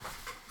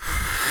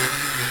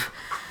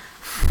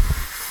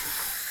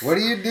What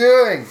are you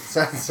doing?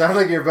 Sound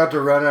like you're about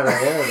to run out of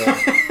air there.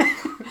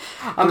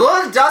 I'm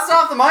blowing the dust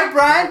off the mic,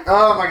 Brian.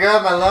 Oh my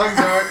god, my lungs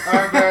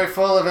aren't very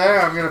full of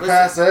air. I'm gonna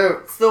pass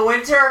out. It's the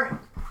winter.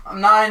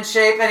 I'm not in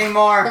shape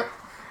anymore.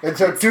 It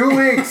took 2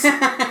 weeks.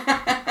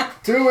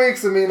 2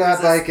 weeks of me not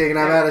biking and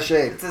I'm out of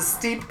shape. It's a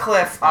steep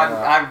cliff.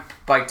 I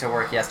biked to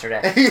work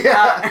yesterday.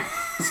 Yeah.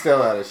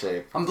 Still out of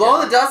shape. I'm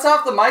blowing the dust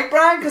off the mic,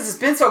 Brian, because it's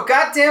been so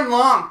goddamn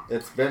long.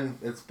 It's been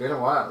a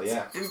while,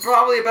 yeah. It's been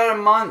probably about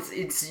a month.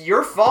 It's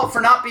your fault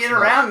for not being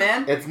around,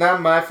 man. It's not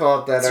my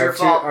fault that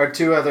our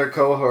two other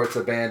cohorts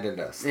abandoned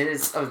us. It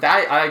is. Oh,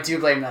 that I do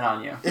blame that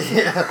on you.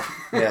 Yeah.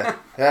 Yeah.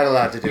 That had a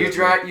lot to do with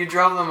it. You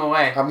drove them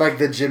away. I'm like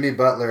the Jimmy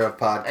Butler of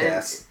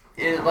podcasts.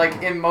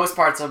 Like in most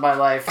parts of my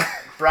life,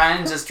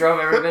 Brian just drove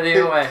everybody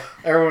away.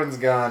 Everyone's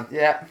gone.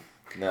 Yeah.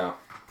 No.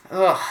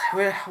 Ugh,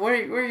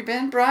 where you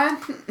been, Brian?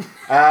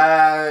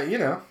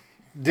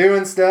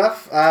 Doing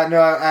stuff.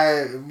 No,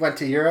 I went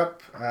to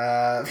Europe.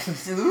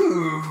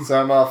 Ooh.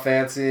 So I'm all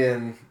fancy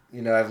and,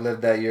 I've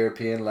lived that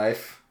European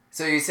life.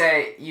 So you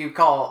say you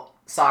call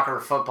soccer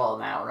football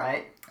now,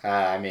 right?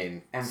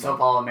 And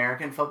football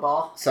American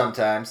football?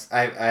 Sometimes.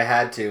 I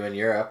had to in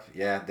Europe.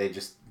 Yeah, they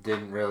just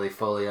didn't really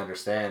fully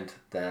understand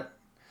that.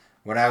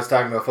 When I was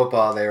talking about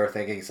football, they were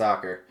thinking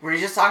soccer. Were you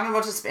just talking to a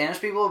bunch of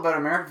Spanish people about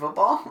American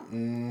football?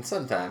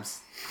 Sometimes.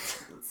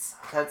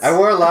 I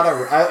wore a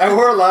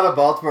lot of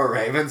Baltimore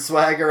Ravens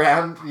swag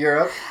around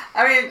Europe.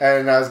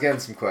 And I was getting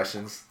some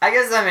questions. I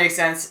guess that makes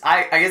sense.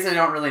 I guess I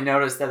don't really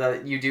notice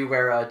that you do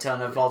wear a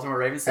ton of Baltimore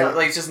Ravens stuff.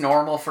 Like, it's just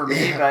normal for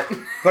me, yeah. but...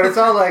 But it's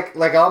all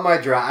like all my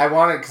I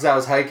wanted, because I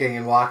was hiking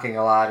and walking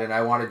a lot, and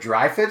I wanted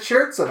dry fit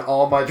shirts, and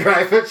all my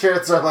dry fit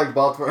shirts are like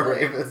Baltimore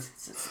Ravens.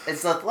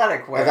 It's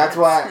athletic wear. And that's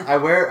why I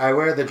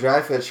wear the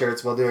dry fit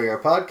shirts while doing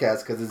our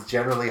podcast, because it's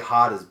generally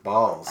hot as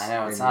balls. I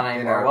know, it's not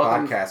anymore. In our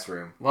podcast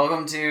room.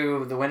 Welcome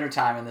to the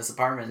wintertime in this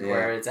apartment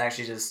where it's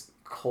actually just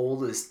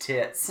cold as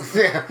tits.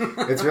 Yeah,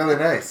 it's really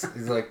nice.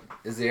 He's like,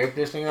 is the air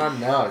conditioning on?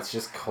 No, it's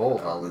just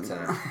cold all the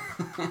time.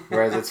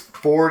 Whereas it's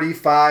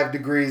 45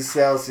 degrees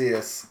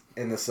Celsius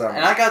in the summer.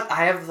 And I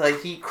have the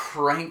heat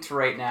cranked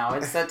right now.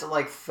 It's set to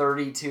like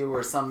 32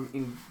 or some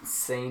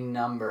insane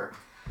number.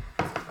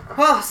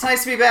 Well, it's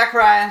nice to be back,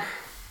 Ryan.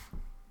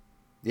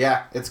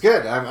 Yeah, it's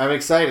good. I'm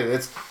excited.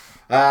 It's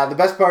the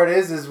best part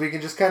is we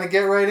can just kind of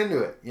get right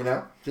into it,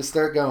 Just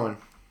start going.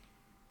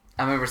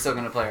 We're still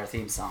going to play our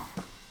theme song.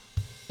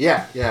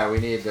 Yeah, we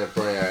need to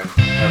play our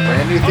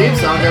brand new theme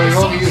song that we've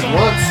only used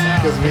once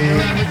because we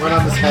went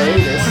on this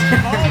hiatus.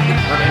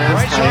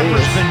 Bryce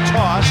Harper's been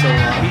tossed.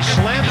 He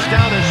slams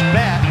down his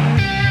bat.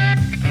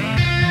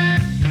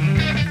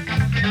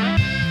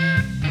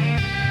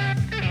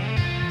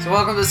 So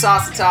welcome to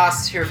Sauce and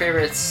Toss, your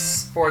favorite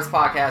sports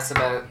podcast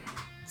about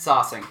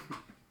saucing.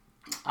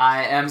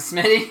 I am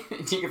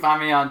Smitty. You can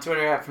find me on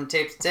Twitter at From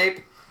Tape to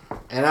Tape.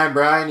 And I'm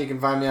Brian. You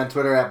can find me on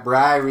Twitter at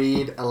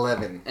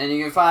BryReed11. And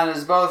you can find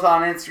us both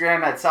on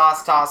Instagram at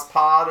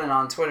SauceTossPod and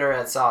on Twitter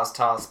at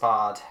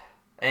SauceTossPod.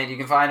 And you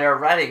can find our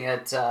writing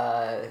at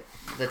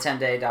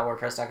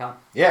the10day.wordpress.com.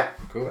 Yeah,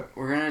 cool.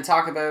 We're gonna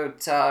talk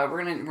about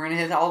we're gonna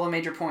hit all the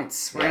major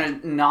points. We're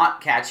gonna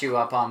not catch you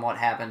up on what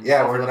happened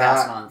over the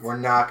past month. We're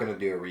not gonna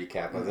do a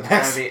recap of the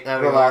last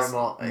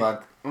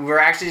month. We're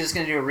actually just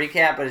gonna do a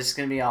recap, but it's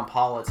gonna be on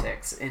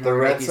politics. The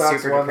Red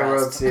Sox won the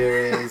World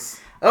Series.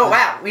 Oh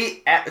wow!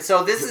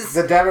 So this is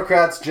the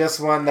Democrats just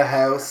won the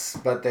House,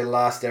 but they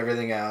lost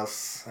everything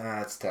else.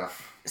 That's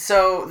tough.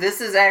 So this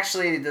is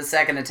actually the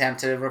second attempt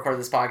to record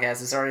this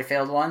podcast. It's already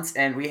failed once,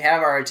 and we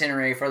have our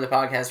itinerary for the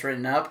podcast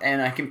written up,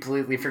 and I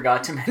completely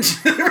forgot to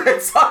mention the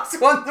Red Sox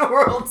won the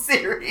World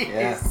Series.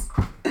 Yeah.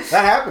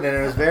 That happened, and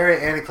it was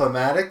very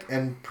anticlimactic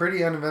and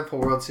pretty uneventful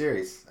World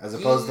Series, as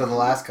opposed to the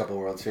last couple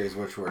World Series,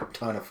 which were a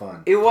ton of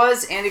fun. It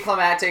was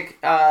anticlimactic.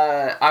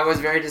 I was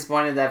very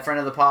disappointed that friend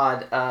of the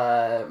pod,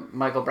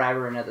 Michael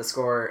Bradburn at the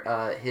Score,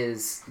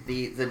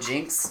 the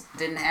jinx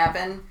didn't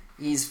happen.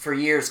 He's for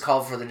years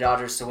called for the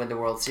Dodgers to win the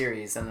World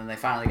Series, and then they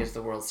finally get to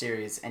the World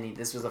Series, and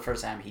this was the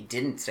first time he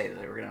didn't say that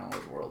they were going to win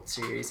the World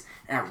Series,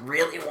 and I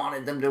really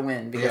wanted them to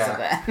win because of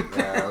that.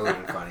 Yeah, that would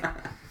have been funny.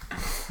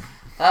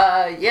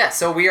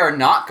 So we are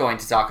not going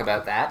to talk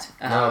about that.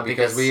 No,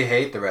 because we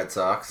hate the Red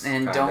Sox.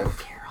 And don't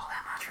care all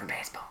that much for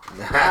baseball.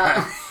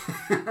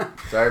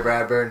 Sorry,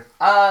 Bradburn.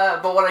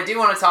 But what I do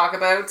want to talk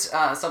about,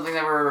 something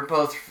that we're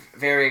both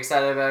very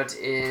excited about,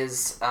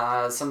 is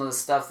some of the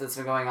stuff that's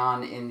been going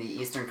on in the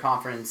Eastern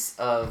Conference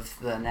of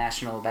the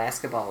National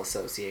Basketball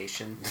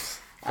Association.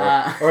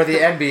 Or the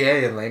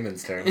NBA in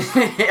layman's terms.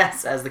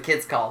 Yes, as the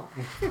kids call.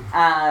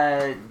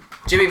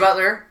 Jimmy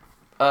Butler,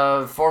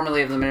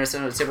 formerly of the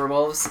Minnesota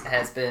Timberwolves,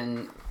 has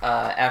been,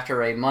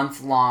 after a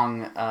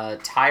month-long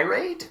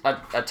tirade,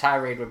 a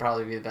tirade would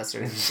probably be the best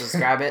way to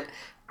describe it.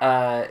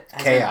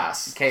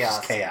 Chaos.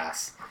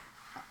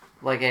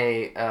 Like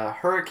a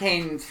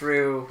hurricane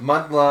through...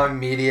 month-long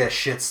media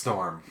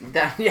shitstorm.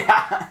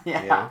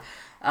 Yeah.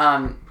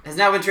 Has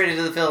now been traded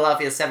to the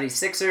Philadelphia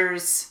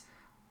 76ers.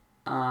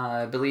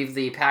 I believe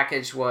the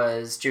package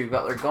was Jimmy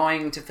Butler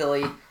going to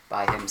Philly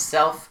by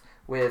himself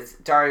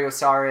with Dario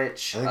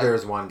Saric. I think there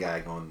was one guy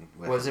going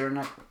with Was him. there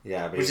not?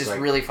 Yeah, but Which he's is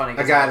like really funny.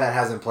 a guy that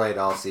hasn't played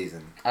all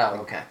season. Oh,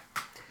 okay.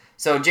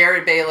 So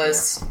Jared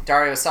Bayless,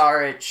 Dario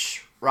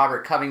Saric,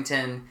 Robert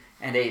Covington,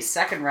 and a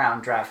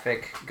second-round draft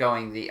pick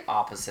going the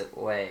opposite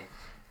way.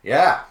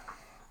 Yeah.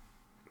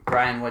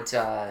 Brian, what...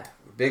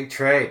 Big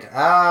trade.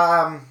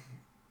 And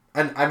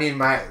I mean,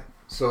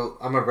 so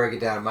I'm going to break it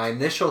down. My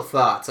initial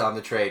thoughts on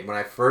the trade, when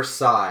I first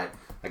saw it,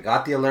 I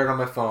got the alert on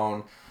my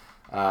phone.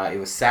 It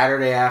was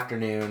Saturday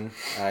afternoon.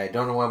 I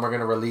don't know when we're going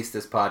to release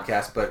this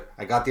podcast, but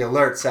I got the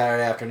alert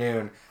Saturday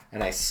afternoon,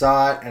 and I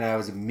saw it, and I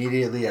was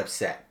immediately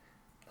upset.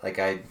 Like,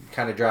 I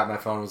kind of dropped my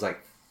phone and was like,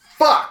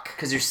 fuck!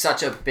 Because you're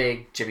such a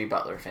big Jimmy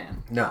Butler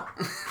fan. No.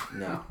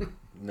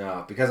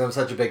 Because I'm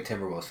such a big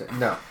Timberwolves fan.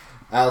 No.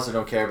 I also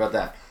don't care about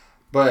that.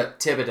 But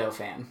Thibodeau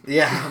fan.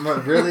 yeah, I'm a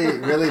really,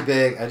 really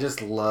big. I just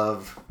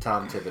love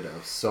Tom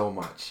Thibodeau so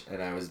much,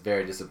 and I was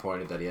very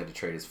disappointed that he had to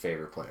trade his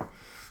favorite player.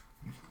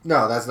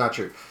 No, that's not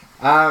true.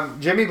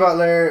 Jimmy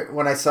Butler,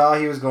 when I saw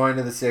he was going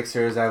to the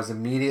Sixers, I was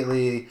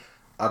immediately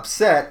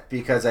upset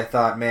because I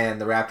thought, man,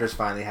 the Raptors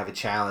finally have a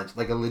challenge,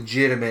 like a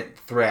legitimate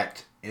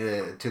threat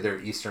to their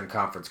Eastern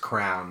Conference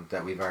crown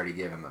that we've already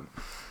given them.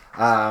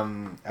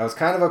 I was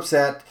kind of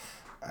upset.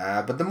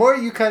 But the more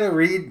you kind of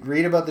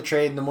read about the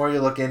trade and the more you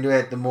look into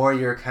it, the more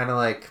you're kind of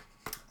like,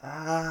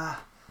 I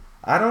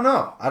don't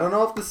know. I don't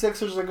know if the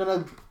Sixers are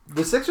going to...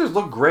 The Sixers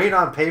look great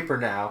on paper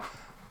now,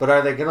 but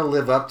are they going to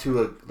live up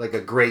to a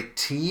great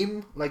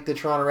team like the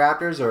Toronto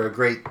Raptors or a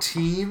great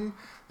team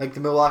like the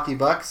Milwaukee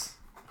Bucks?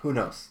 Who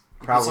knows?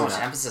 Probably so much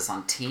not. emphasis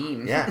on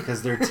team. Yeah,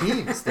 because they're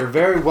teams. They're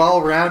very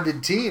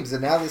well-rounded teams,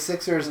 and now the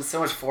Sixers... There's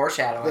so much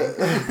foreshadowing.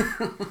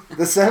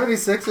 The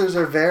 76ers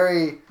are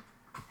very...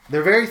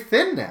 They're very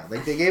thin now.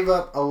 Like they gave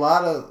up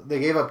They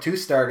gave up 2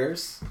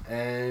 starters,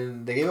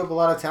 and they gave up a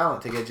lot of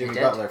talent to get Jimmy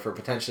Butler for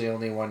potentially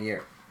only 1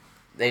 year.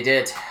 They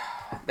did.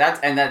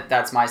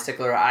 That's my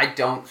stickler. I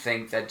don't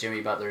think that Jimmy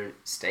Butler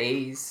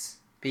stays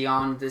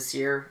beyond this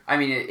year. I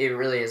mean, it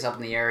really is up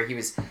in the air.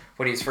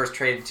 When he was first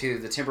traded to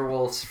the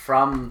Timberwolves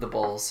from the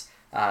Bulls,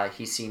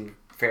 he seemed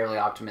fairly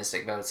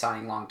optimistic about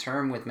signing long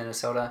term with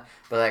Minnesota,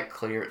 but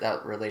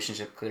that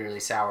relationship clearly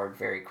soured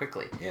very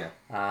quickly. Yeah.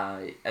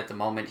 At the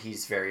moment,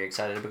 he's very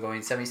excited about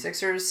going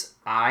 76ers.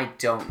 I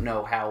don't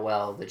know how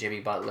well the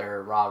Jimmy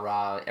Butler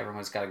rah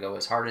everyone's got to go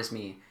as hard as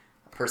me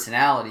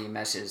personality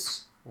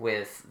meshes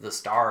with the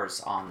stars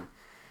on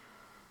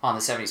the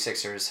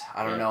 76ers.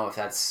 I don't know if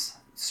that's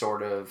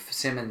sort of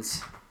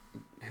Simmons,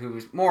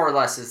 who's more or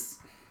less is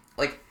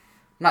like,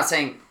 I'm not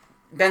saying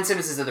Ben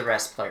Simmons is the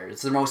best player.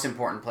 It's the most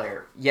important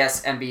player.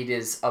 Yes, Embiid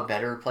is a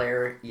better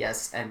player.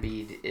 Yes,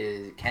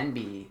 Embiid can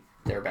be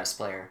their best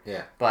player.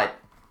 Yeah. But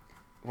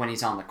when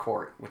he's on the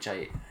court, which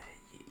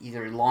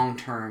either long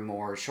term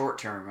or short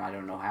term, I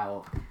don't know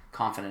how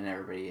confident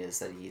everybody is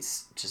that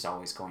he's just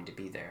always going to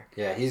be there.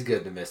 Yeah, he's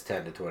good to miss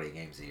 10 to 20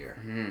 games a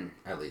year,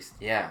 at least.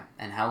 Yeah,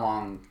 and how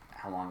long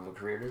of a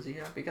career does he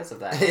have because of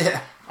that?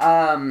 Yeah.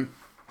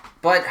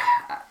 But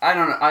I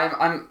don't know.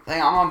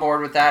 I'm on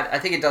board with that. I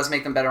think it does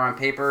make them better on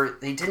paper.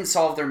 They didn't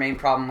solve their main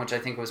problem, which I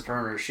think was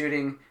perimeter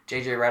shooting.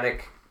 JJ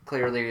Redick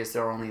clearly is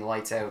their only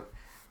lights out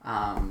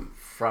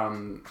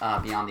from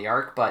beyond the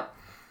arc, but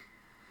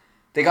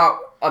they got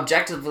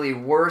objectively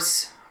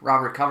worse.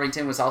 Robert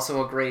Covington was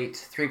also a great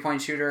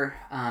 3-point shooter.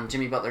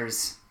 Jimmy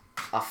Butler's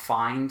a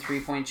fine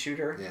 3-point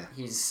shooter. Yeah.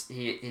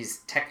 He's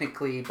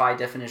technically by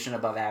definition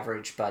above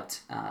average, but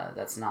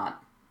that's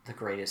not the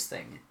greatest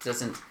thing.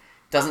 It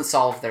doesn't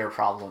solve their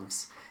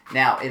problems.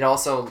 Now, it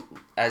also,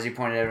 as you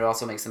pointed out, it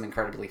also makes them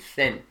incredibly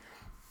thin.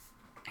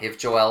 If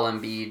Joel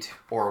Embiid,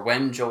 or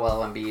when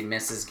Joel Embiid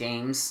misses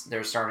games,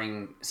 their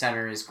starting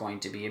center is going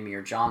to be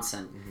Amir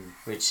Johnson,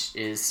 which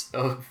is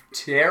a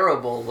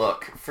terrible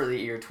look for the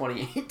year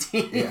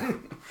 2018.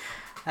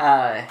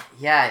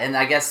 Yeah. And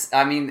I guess,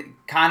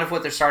 kind of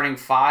what their starting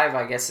 5,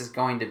 I guess, is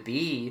going to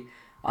be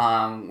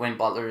when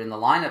Butler in the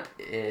lineup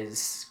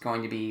is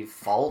going to be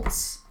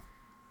Fultz,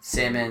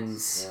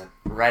 Simmons,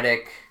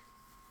 Redick,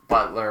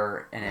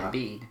 Butler, and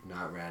Embiid.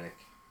 Not Redick.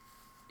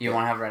 You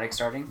want to have Redick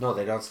starting? No,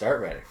 they don't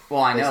start Redick.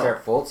 Well, I know. They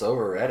start Fultz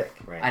over Redick.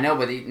 Right. I know,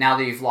 but now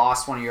that you've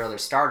lost one of your other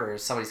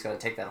starters, somebody's got to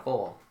take that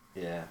hole.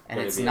 Yeah. And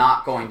it's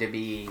not going to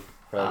be...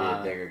 Probably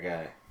a bigger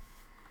guy.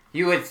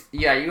 You would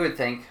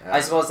think.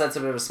 I suppose that's a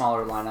bit of a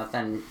smaller lineup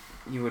than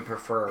you would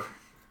prefer.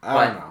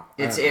 I don't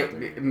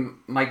know.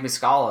 Mike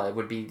Muscala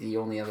would be the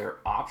only other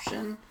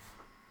option.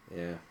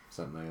 Yeah,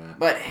 something like that.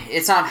 But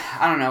it's not,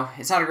 I don't know,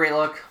 it's not a great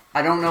look.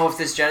 I don't know if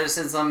this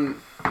jettisons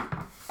them.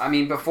 I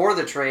mean, before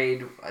the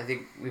trade, I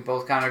think we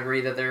both kind of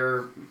agree that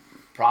they're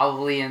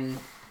probably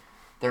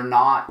they're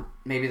not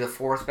maybe the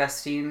fourth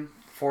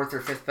or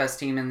fifth best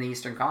team in the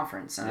Eastern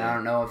Conference. And I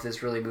don't know if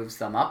this really moves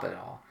them up at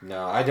all.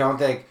 No, I don't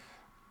think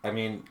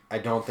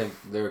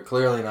they're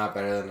clearly not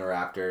better than the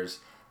Raptors.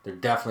 They're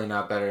definitely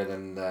not better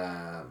than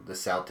the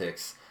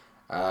Celtics.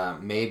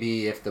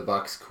 Maybe if the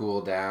Bucks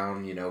cool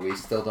down, we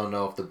still don't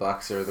know if the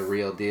Bucks are the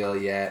real deal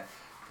yet,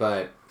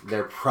 but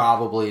they're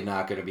probably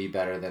not going to be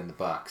better than the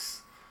Bucks.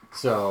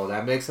 So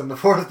that makes them the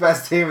fourth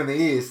best team in the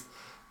East.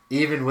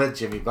 even with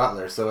Jimmy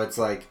Butler. So it's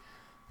like,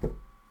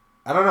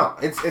 I don't know.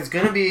 It's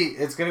gonna be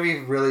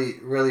really,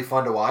 really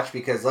fun to watch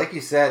because, like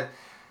you said,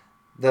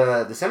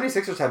 the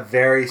 76ers have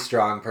very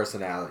strong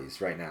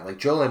personalities right now. Like,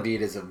 Joel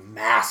Embiid is a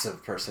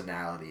massive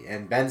personality,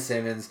 and Ben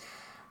Simmons,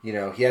 he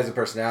has a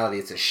personality.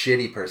 It's a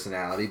shitty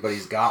personality, but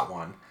he's got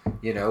one.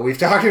 We've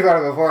talked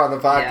about it before on the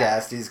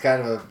podcast. Yeah. He's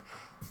kind of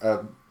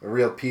a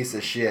real piece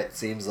of shit,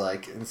 seems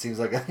like. And seems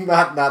like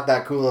not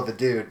that cool of a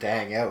dude to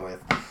hang out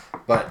with.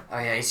 But oh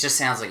yeah, he just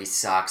sounds like he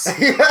sucks.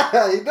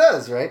 Yeah, he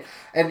does, right?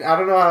 And I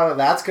don't know how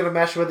that's going to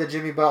mesh with the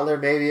Jimmy Butler.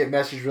 Maybe it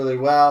meshes really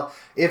well.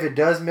 If it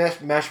does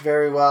mesh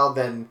very well,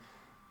 then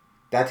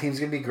that team's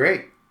going to be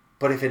great.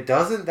 But if it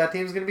doesn't, that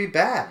team's going to be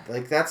bad.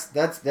 Like, that's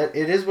it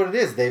is what it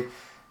is.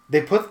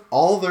 They put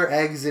all their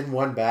eggs in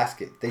one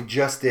basket. They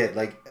just did.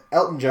 Like,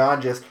 Elton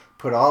John just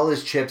put all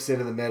his chips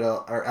into the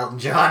middle. Or Elton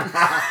John.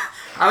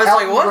 I was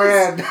like,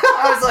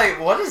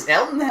 what does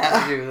Elton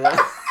have to do with this?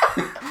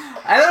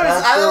 I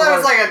thought it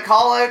was like a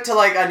call out to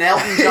like an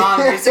Elton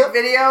John music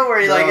video where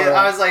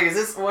I was like,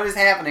 what is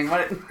happening?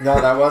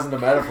 No, that wasn't a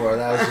metaphor.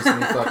 That was just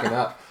me fucking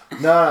up.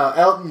 No,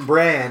 Elton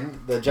Brand,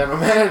 the general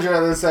manager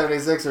of the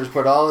 76ers,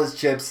 put all his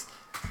chips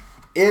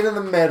into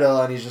the middle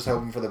and he's just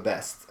hoping for the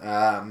best.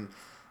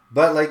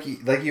 But like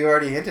you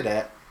already hinted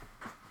at,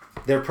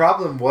 their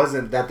problem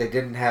wasn't that they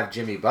didn't have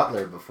Jimmy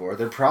Butler before.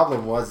 Their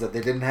problem was that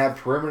they didn't have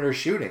perimeter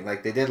shooting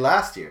like they did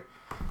last year.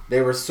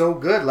 They were so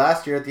good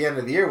last year at the end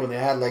of the year when they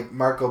had like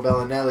Marco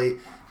Bellinelli,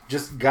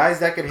 just guys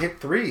that could hit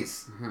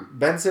threes. Mm-hmm.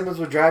 Ben Simmons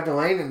would drive the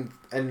lane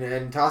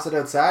and toss it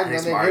outside. And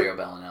then Mario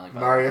Bellinelli.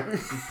 Mario.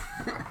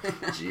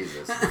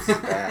 Jesus, this is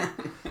bad.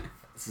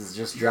 This is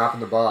just dropping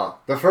the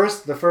ball. The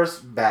first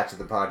batch of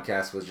the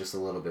podcast was just a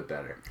little bit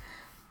better.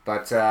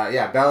 But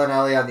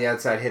Bellinelli on the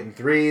outside hitting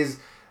threes.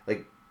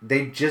 Like,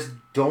 they just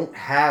don't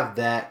have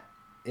that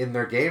in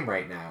their game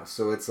right now.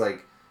 So it's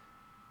like,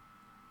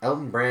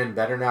 Elton Brand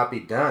better not be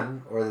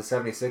done, or the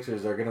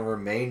 76ers are going to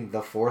remain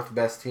the fourth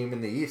best team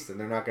in the East, and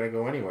they're not going to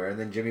go anywhere. And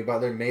then Jimmy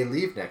Butler may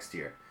leave next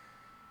year.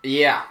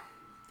 Yeah.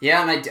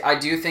 Yeah, and I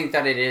do think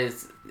that it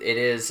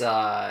is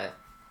an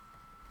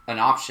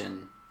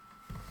option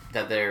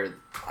that they're...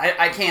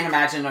 I can't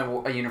imagine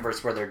a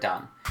universe where they're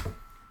done.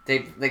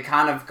 They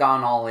kind of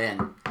gone all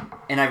in.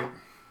 And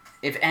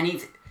if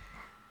anything...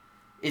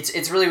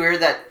 It's really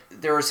weird that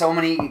there were so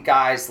many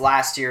guys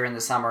last year in the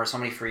summer, so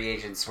many free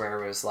agents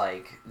where it was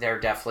like, they're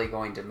definitely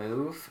going to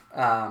move.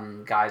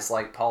 Guys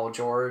like Paul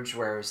George,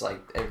 where it's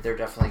like, they're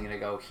definitely going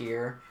to go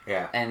here.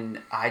 Yeah.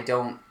 And I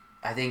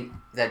think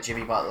that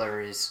Jimmy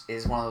Butler is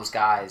one of those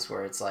guys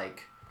where it's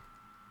like,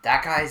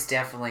 that guy's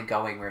definitely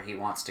going where he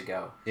wants to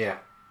go. Yeah.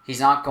 He's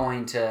not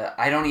going to,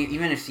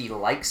 even if he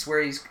likes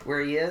where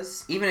he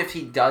is, even if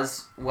he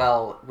does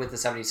well with the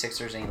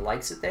 76ers and he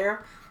likes it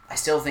there, I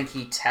still think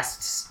he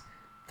tests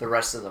the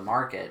rest of the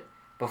market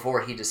before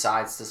he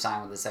decides to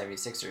sign with the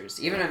 76ers,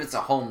 even if it's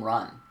a home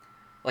run.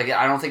 Like,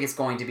 I don't think it's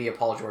going to be a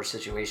Paul George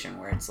situation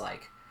where it's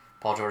like,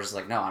 Paul George is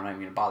like, no, I'm not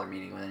even going to bother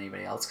meeting with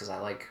anybody else because I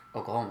like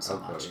Oklahoma so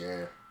much.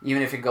 Yeah.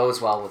 Even if it goes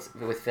well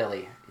with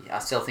Philly, I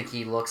still think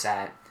he looks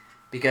at,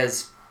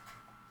 because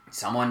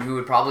someone who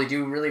would probably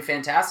do really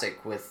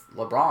fantastic with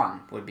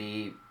LeBron would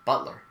be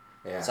Butler.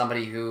 Yeah.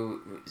 Somebody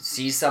who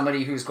sees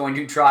somebody who's going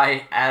to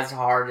try as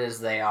hard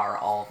as they are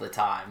all the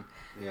time.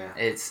 Yeah.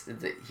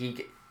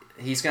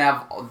 He's going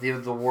to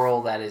have the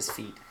world at his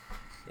feet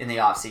in the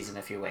offseason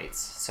if he waits.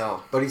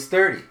 So, but he's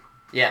 30.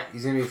 Yeah.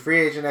 He's going to be a free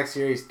agent next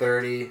year. He's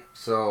 30.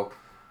 So,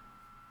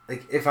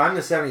 like, if I'm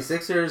the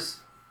 76ers,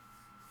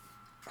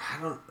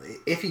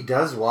 if he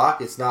does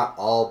walk, it's not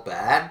all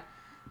bad,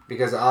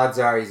 because odds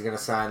are he's going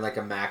to sign like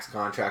a max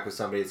contract with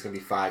somebody that's going to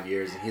be 5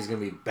 years, and he's going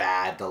to be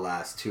bad the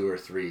last 2 or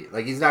 3.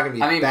 Like, he's not going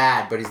to be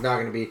bad, but he's not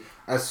going to be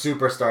a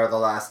superstar the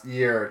last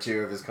year or 2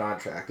 of his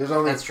contract. There's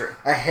only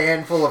a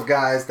handful of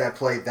guys that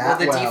play that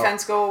well. Will the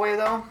defense go away,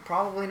 though?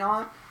 Probably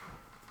not.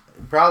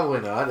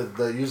 Probably not.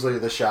 Usually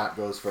the shot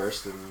goes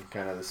first and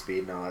kind of the speed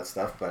and all that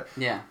stuff. But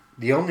yeah,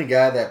 the only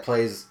guy that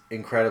plays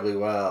incredibly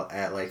well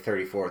at like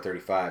 34,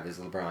 35 is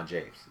LeBron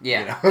James.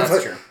 Yeah,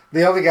 that's true.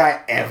 The only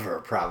guy ever,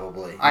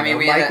 probably.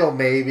 Michael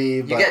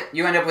maybe. But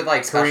you end up with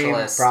like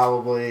specialists.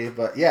 Probably.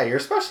 But yeah, you're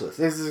a specialist.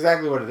 This is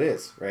exactly what it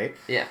is, right?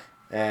 Yeah.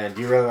 And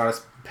do you really want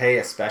to pay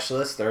a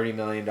specialist $30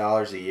 million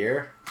a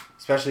year?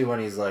 Especially when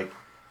he's like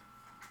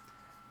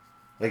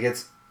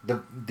it's...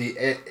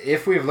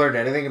 if we've learned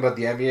anything about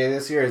the NBA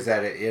this year, is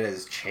that it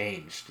has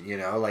changed.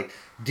 Like,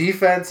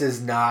 defense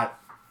is not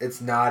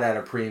at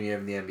a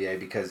premium in the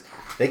NBA because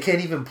they can't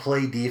even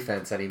play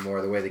defense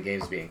anymore the way the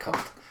game's being called.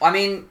 I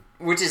mean,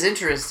 which is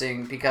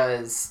interesting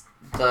because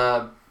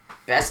the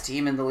best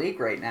team in the league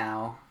right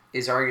now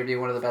is arguably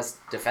one of the best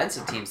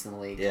defensive teams in the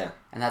league. Yeah.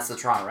 And that's the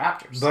Toronto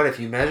Raptors. But if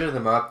you measure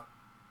them up,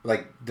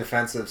 like,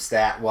 defensive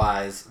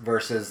stat-wise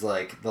versus,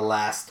 like, the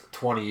last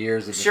 20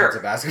 years of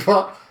defensive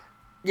basketball...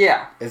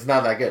 Yeah. It's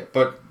not that good.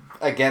 But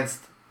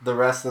against the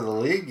rest of the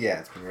league, yeah,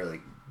 it's been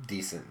really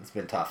decent. It's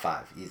been top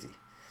 5, easy.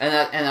 And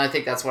I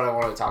think that's what I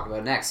want to talk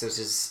about next, which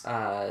is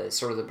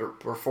sort of the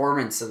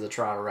performance of the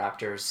Toronto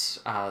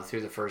Raptors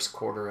through the first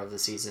quarter of the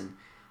season.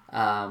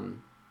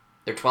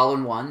 They're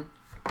 12-1.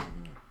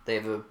 They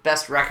have the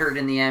best record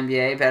in the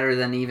NBA, better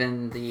than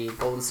even the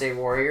Golden State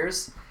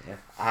Warriors. Yeah.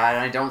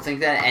 I don't think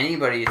that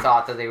anybody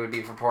thought that they would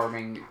be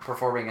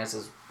performing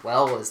as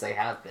well as they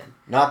have been.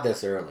 Not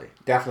this early.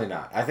 Definitely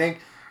not. I think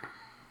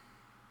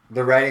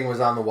the writing was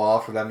on the wall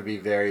for them to be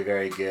very,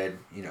 very good,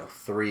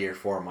 3 or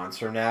 4 months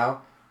from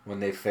now when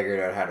they figured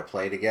out how to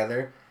play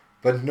together.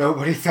 But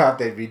nobody thought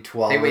they'd be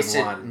 12-1. They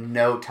wasted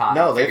no time.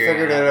 No, they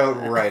figured it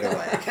out right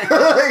away.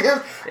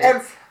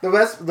 And the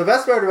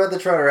best part about the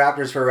Toronto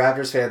Raptors for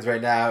Raptors fans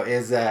right now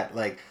is that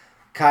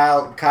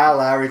Kyle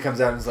Lowry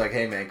comes out and is like,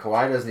 "Hey man,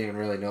 Kawhi doesn't even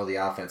really know the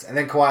offense." And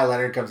then Kawhi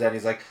Leonard comes out and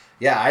he's like,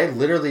 "Yeah, I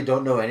literally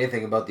don't know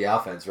anything about the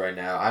offense right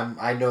now.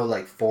 I know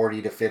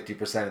 40 to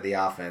 50% of the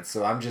offense,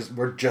 so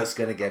we're just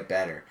gonna get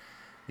better."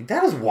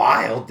 That is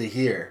wild to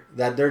hear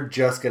that they're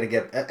just gonna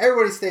get.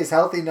 Everybody stays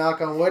healthy.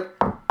 Knock on wood.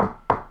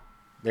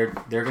 They're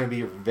going to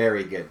be a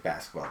very good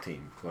basketball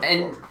team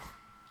going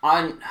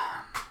forward.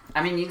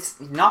 You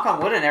knock on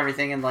wood and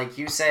everything, and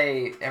you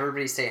say,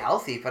 everybody stay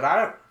healthy.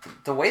 But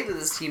the way that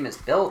this team is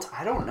built,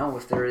 I don't know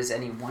if there is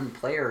any one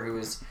player who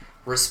is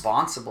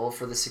responsible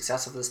for the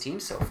success of this team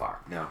so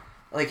far. No,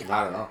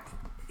 not at all.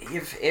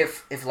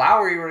 If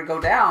Lowry were to go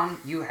down,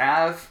 you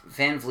have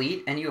Van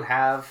Vliet and you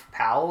have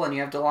Powell and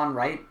you have DeLon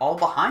Wright all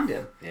behind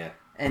him. Yeah,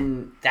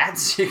 and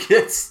that's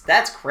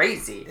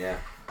crazy. Yeah,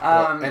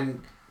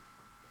 and.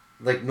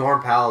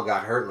 Norm Powell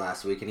got hurt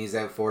last week, and he's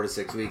out 4 to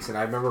 6 weeks. And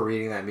I remember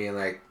reading that and being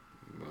like,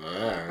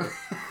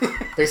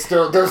 they're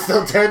still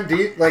 10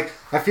 deep.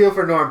 I feel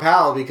for Norm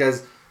Powell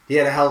because he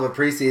had a hell of a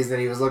preseason,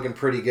 and he was looking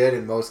pretty good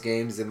in most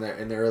games in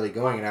the early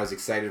going. And I was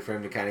excited for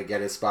him to kind of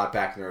get his spot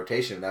back in the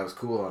rotation. That was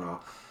cool and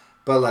all.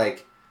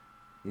 But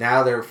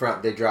now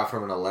they drop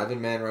from an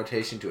 11-man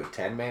rotation to a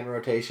 10-man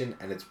rotation,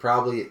 and it's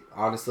probably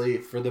honestly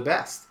for the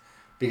best.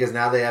 Because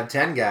now they have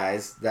 10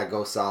 guys that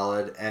go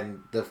solid,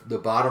 and the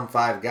bottom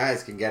 5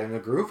 guys can get in a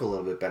groove a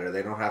little bit better.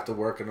 They don't have to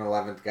work an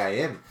 11th guy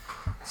in.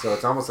 So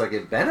it's almost like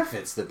it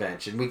benefits the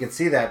bench. And we can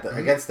see that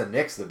against the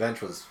Knicks, the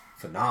bench was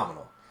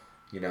phenomenal.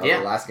 The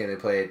last game they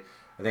played,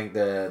 I think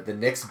the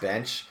Knicks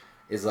bench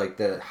is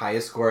the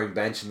highest scoring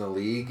bench in the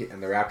league,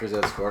 and the Raptors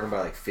outscored them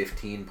by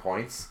 15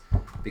 points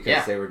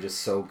because they were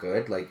just so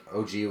good.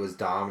 OG was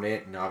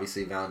dominant, and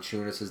obviously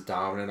Valanciunas was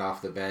dominant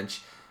off the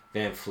bench.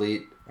 Van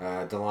Vliet,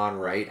 DeLon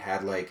Wright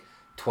had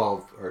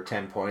 12 or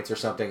 10 points or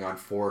something on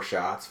 5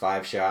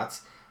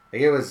 shots.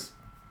 It was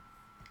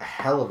a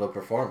hell of a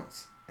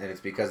performance, and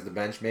it's because the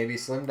bench maybe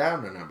slimmed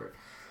down a number.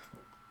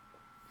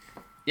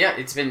 Yeah,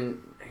 it's been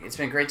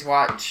great to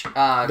watch.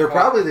 They're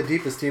probably the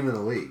deepest team in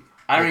the league.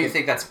 I don't even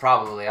think that's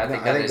probably. I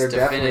think that is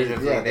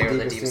definitively they are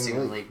the deepest team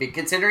in the league. But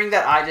considering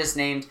that I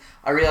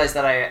realized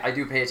that I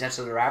do pay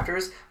attention to the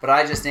Raptors, but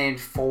I just named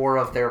 4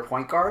 of their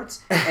point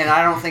guards, and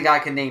I don't think I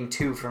can name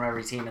 2 from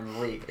every team in the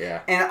league. Yeah.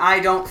 And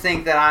I don't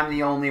think that I'm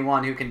the only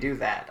one who can do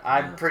that.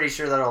 I'm pretty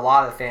sure that a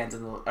lot of fans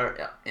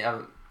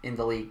in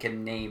the league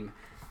can name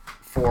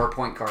 4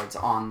 point guards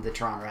on the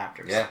Toronto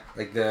Raptors. Yeah,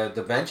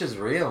 the bench is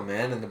real,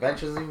 man, and the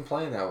bench isn't even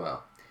playing that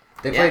well.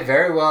 They played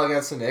very well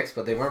against the Knicks,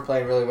 but they weren't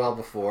playing really well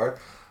before.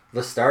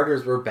 The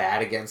starters were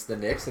bad against the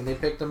Knicks, and they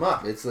picked them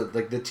up. It's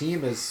the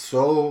team is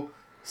so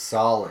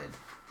solid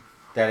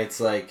that it's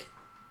I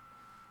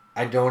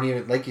don't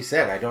even, like you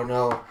said, I don't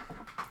know,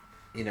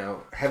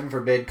 heaven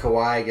forbid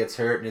Kawhi gets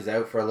hurt and is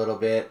out for a little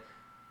bit.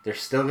 They're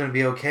still going to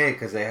be okay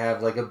because they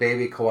have a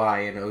baby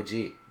Kawhi and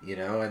OG,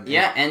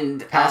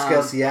 and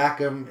Pascal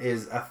Siakam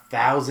is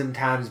 1,000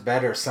 times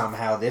better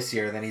somehow this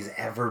year than he's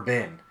ever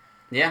been.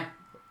 Yeah.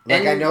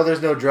 I know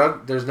there's no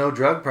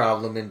drug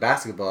problem in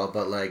basketball,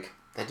 but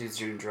that dude's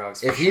doing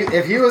drugs. If he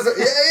was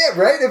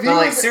right. If he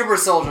was super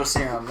soldier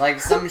serum,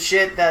 some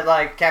shit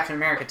that Captain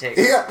America takes.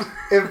 Yeah.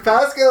 If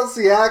Pascal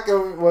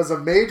Siakam was a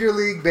Major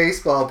League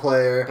Baseball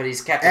player, but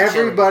he's Captain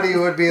everybody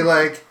would be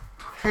like,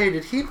 "Hey,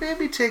 did he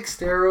maybe take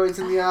steroids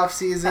in the off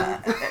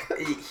season?"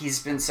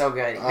 He's been so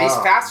good. He's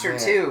faster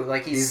too.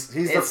 He's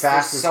the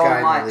fastest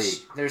guy in the league.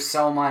 There's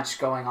so much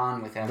going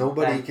on with him.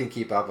 Nobody can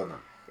keep up with him.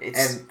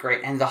 It's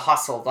great, and the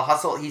hustle.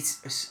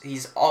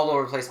 He's all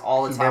over the place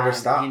all the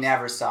time. He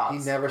never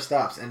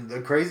stops. And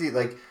the crazy,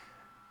 the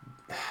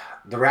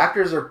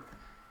Raptors are,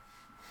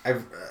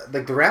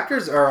 the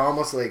Raptors are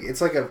almost it's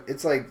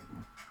like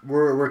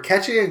we're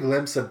catching a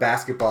glimpse of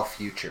basketball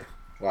future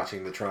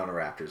watching the Toronto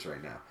Raptors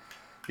right now,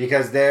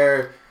 because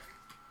they're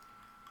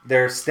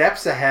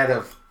steps ahead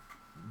of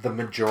the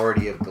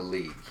majority of the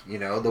league.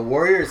 The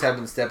Warriors have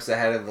been steps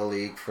ahead of the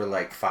league for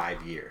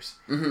 5 years.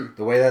 Mm-hmm.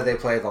 The way that they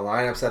play, the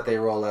lineups that they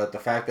roll out, the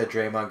fact that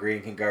Draymond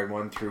Green can guard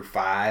 1 through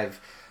 5,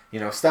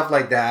 stuff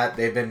like that,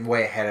 they've been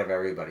way ahead of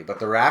everybody. But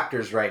the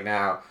Raptors right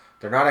now,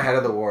 they're not ahead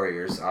of the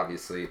Warriors,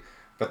 obviously,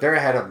 but they're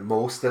ahead of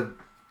most of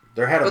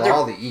They're ahead of they're-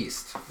 all the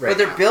East. Right but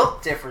they're now.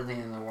 built differently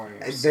than the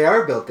Warriors. They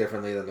are built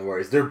differently than the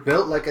Warriors. They're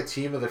built like a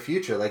team of the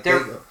future. Like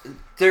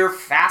They're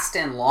fast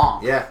and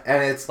long. yeah,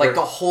 and it's Like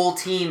the whole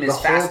team is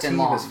fast and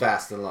long. is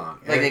fast and long.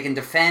 Like And they can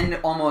defend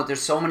almost.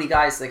 There's so many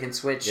guys that can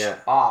switch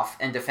off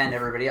and defend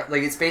everybody else.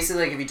 Like it's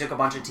basically like if you took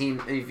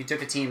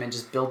a team and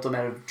just built them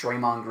out of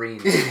Draymond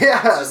Green.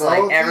 yeah, It's just the like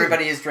whole team.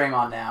 everybody is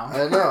Draymond now.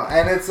 I know,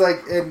 and it's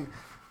like, and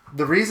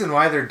the reason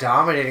why they're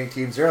dominating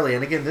teams early,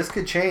 and again, this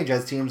could change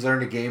as teams learn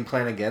to game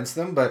plan against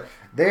them, but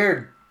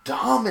they're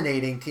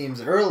dominating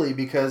teams early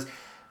because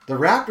the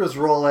Raptors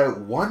roll out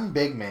one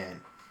big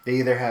man. They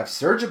either have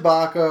Serge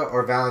Ibaka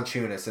or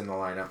Valanciunas in the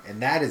lineup,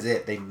 and that is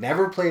it. They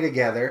never play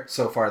together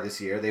so far this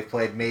year. They've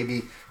played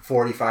maybe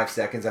 45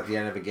 seconds at the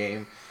end of a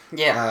game.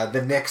 Yeah.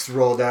 The Knicks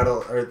rolled out,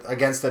 or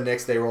against the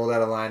Knicks, they rolled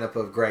out a lineup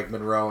of Greg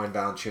Monroe and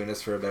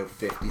Valanciunas for about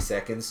 50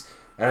 seconds.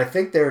 And I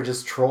think they were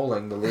just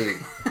trolling the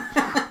league.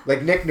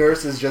 Like, Nick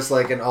Nurse is just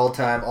like an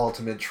all-time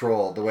ultimate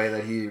troll, the way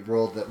that he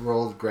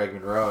rolled Greg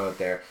Monroe out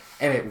there.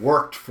 And it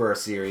worked for a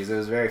series. It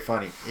was very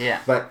funny. Yeah.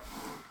 But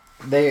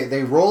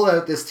they roll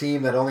out this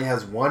team that only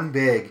has one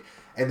big,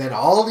 and then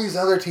all these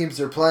other teams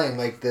they're playing,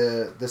 like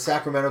the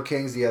Sacramento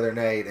Kings the other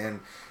night,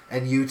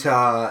 and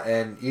Utah,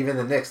 and even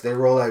the Knicks, they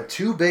roll out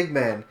two big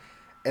men,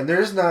 and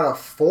there's not a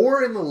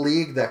 4 in the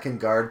league that can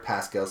guard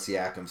Pascal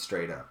Siakam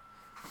straight up.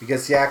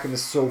 Because Siakam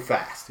is so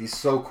fast. He's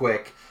so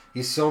quick.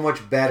 He's so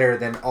much better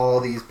than all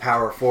these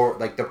power forward,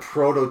 like the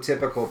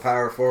prototypical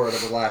power forward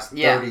of the last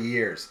 30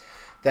 years.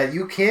 That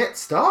you can't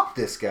stop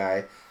this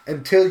guy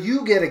until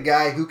you get a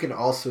guy who can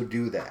also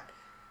do that.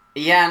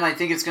 Yeah, and I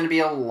think it's going to be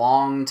a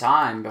long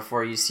time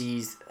before you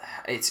see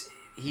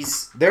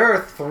There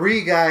are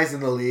 3 guys in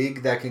the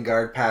league that can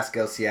guard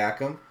Pascal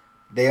Siakam.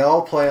 They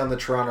all play on the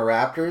Toronto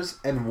Raptors,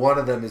 and one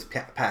of them is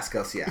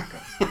Pascal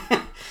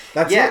Siakam.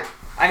 That's it.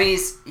 I mean,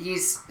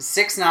 he's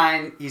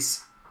 6'9".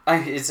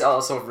 It's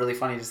also really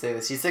funny to say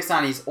this. He's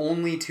 6'9". He's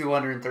only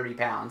 230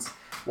 pounds.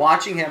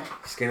 Watching him,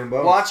 skin and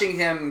bones. Watching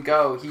him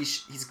go,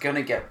 he's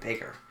gonna get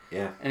bigger.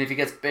 Yeah. And if he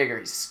gets bigger,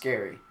 he's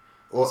scary.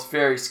 Well, it's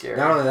very scary.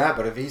 Not only that,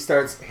 but if he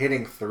starts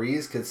hitting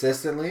threes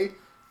consistently,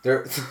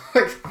 they're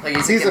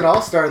like he's an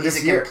all-star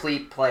this year. He's a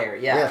complete player.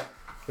 Yeah.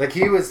 Like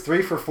he was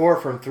 3 for 4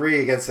 from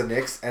 3 against the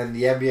Knicks, and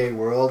the NBA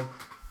world,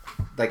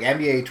 like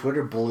NBA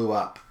Twitter blew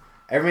up.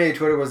 NBA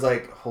Twitter was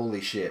like,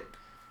 "Holy shit!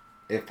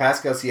 If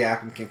Pascal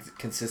Siakam can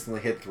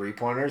consistently hit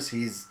 3-pointers,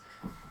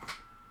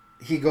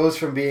 he goes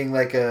from being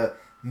like a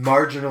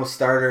marginal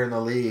starter in the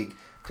league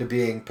to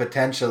being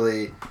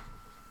potentially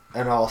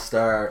an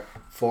all-star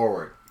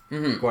forward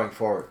going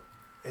forward.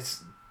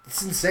 It's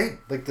insane.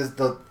 Like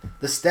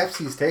the steps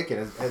he's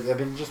taken have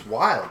been just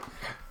wild,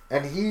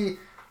 and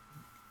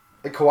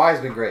Kawhi's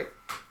been great.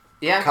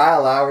 Yeah,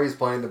 Kyle Lowry's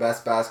playing the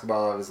best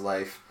basketball of his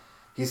life.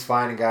 He's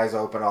finding guys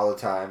open all the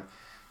time.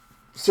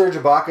 Serge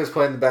Ibaka's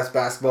playing the best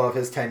basketball of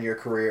his 10-year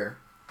career.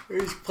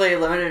 He's played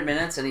limited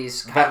minutes, and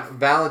he's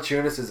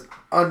Valanciunas is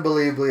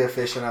unbelievably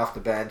efficient off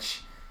the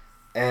bench,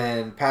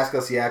 and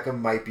Pascal Siakam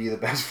might be the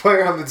best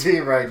player on the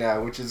team right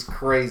now, which is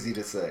crazy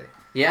to say.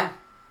 Yeah.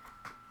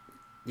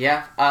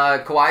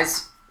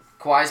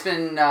 Kawhi's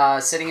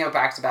been sitting out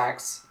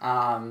back-to-backs.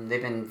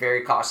 They've been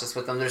very cautious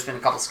with him. There's been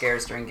a couple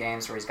scares during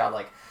games where he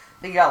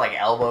got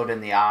elbowed in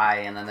the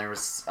eye, and then there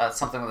was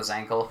something with his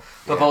ankle.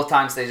 But both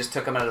times they just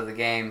took him out of the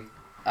game,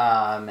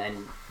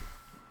 and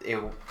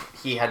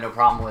he had no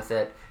problem with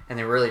it. And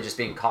they're really just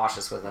being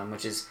cautious with him,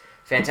 which is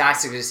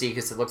fantastic to see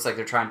because it looks like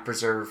they're trying to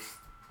preserve,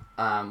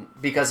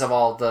 because of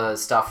all the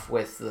stuff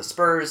with the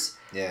Spurs.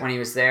 Yeah. When he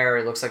was there,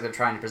 it looks like they're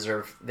trying to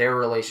preserve their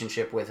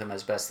relationship with him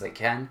as best they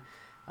can,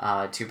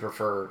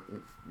 to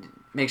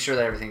make sure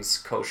that everything's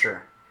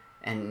kosher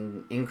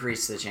and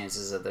increase the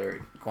chances that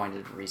they're going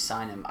to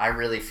re-sign him. I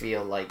really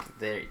feel like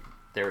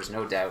there's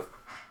no doubt,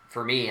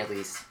 for me at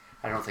least,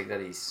 I don't think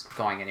that he's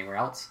going anywhere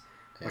else,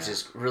 which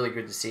is really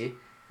good to see.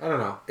 I don't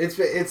know.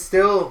 It's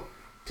still,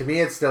 to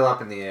me, it's still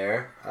up in the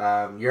air.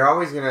 You're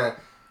always gonna.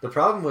 The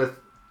problem with,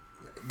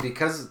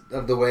 because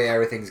of the way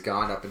everything's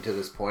gone up until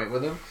this point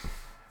with him,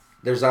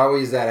 there's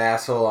always that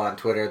asshole on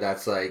Twitter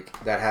that's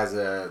like, that has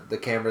the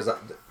cameras,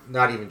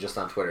 not even just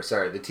on Twitter,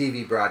 sorry, the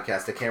TV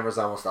broadcast, the camera's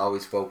almost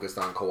always focused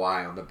on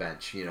Kawhi on the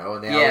bench,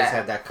 and they always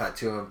had that cut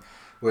to him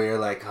where you're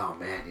like, oh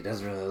man, he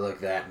doesn't really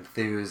look that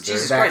enthused.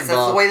 Jesus Christ,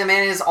 that's the way the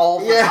man is all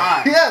the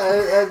time.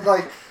 Yeah, and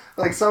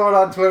like someone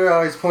on Twitter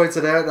always points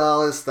it out and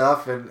all this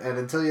stuff, and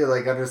until you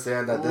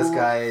understand that this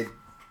guy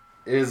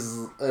is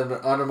an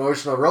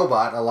unemotional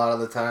robot a lot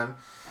of the time.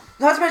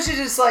 Not to mention,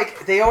 just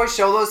they always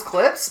show those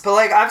clips, but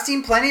I've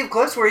seen plenty of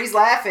clips where he's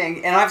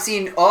laughing, and I've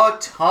seen a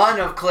ton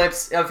of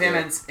clips of him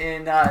in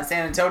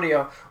San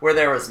Antonio where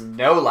there was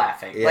no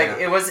laughing. Yeah.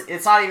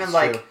 It's not even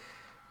True.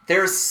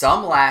 There's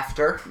some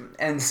laughter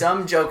and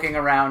some joking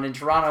around in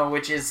Toronto,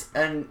 which is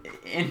an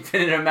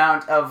infinite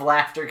amount of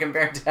laughter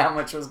compared to how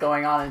much was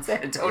going on in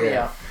San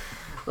Antonio.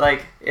 Yeah.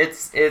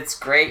 It's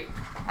great.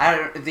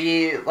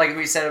 Like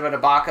we said about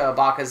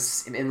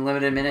Ibaka's in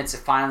limited minutes,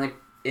 finally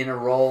in a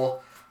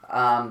role.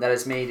 that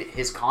has made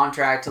his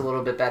contract a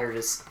little bit better,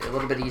 a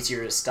little bit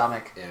easier to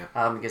stomach.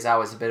 Yeah. Because that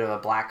was a bit of a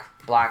black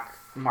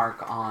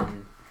mark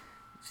on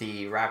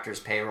the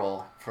Raptors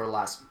payroll for the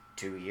last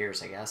 2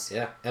 years, I guess.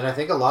 Yeah, and I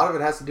think a lot of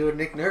it has to do with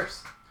Nick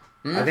Nurse.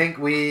 I think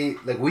we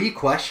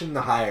questioned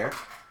the hire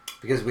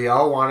because we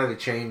all wanted to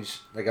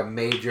change, like, a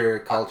major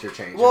culture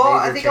change. Well,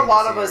 I think a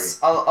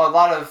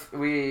lot of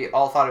we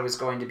all thought it was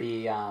going to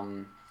be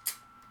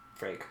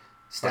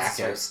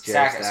Stackhouse.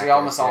 We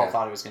almost all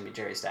thought it was going to be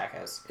Jerry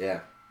Stackhouse. Yeah.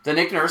 The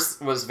Nick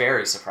Nurse was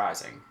very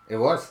surprising. It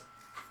was.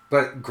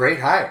 But great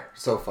hire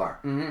so far.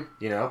 Mm-hmm.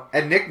 You know?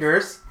 And Nick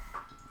Nurse,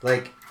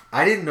 like,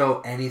 I didn't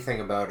know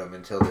anything about him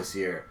until this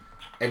year.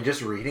 And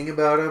just reading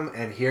about him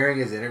and hearing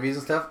his interviews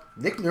and stuff,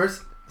 Nick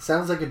Nurse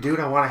sounds like a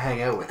dude I want to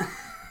hang out with.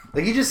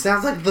 Like, he just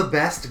sounds like the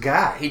best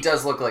guy. He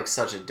does look like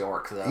such a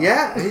dork, though.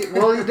 Yeah, he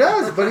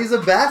does. But he's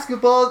a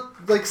basketball,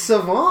 like,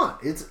 savant.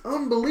 It's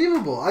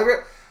unbelievable.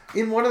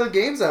 In one of the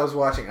games I was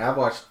watching, I've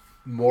watched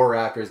more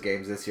Raptors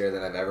games this year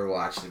than I've ever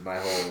watched in my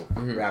whole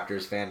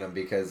Raptors fandom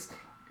because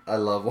I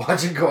love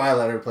watching Kawhi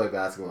Leonard play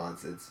basketball.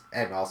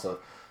 And also,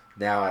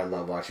 now I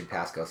love watching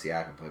Pascal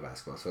Siakam play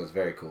basketball, so it's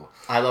very cool.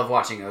 I love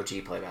watching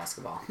OG play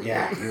basketball.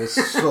 Yeah, he was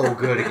so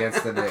good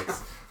against the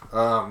Knicks.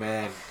 Oh,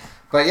 man.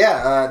 But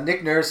yeah,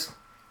 Nick Nurse,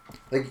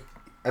 like,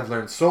 I've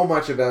learned so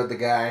much about the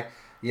guy.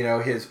 You know,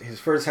 his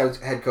first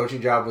head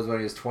coaching job was when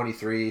he was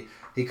 23.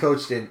 He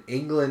coached in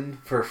England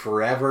for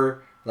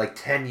forever. Like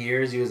 10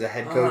 years, he was a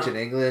head coach in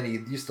England. He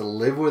used to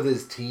live with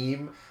his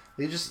team.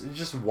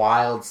 Just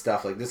wild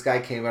stuff. Like, this guy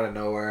came out of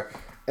nowhere.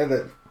 And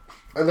then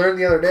I learned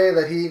the other day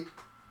that he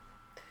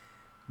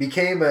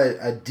became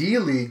a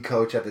D-League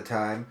coach at the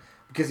time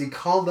because he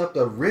called up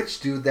a rich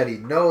dude that he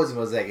knows and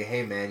was like,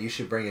 hey, man, you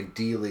should bring a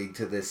D-League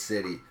to this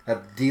city. A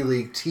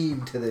D-League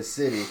team to this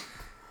city.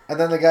 And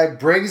then the guy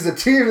brings the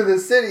team to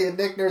this city and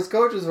Nick Nurse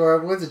coaches for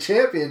him, wins a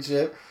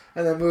championship.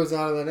 And then moves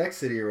on to the next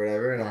city or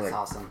whatever. And I'm like,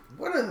 awesome.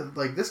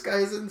 This guy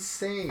is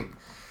insane.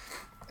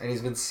 And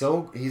he's been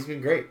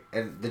great.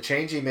 And the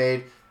change he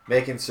made,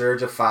 making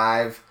Serge a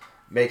 5,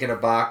 making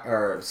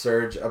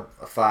Serge a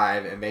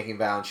 5, and making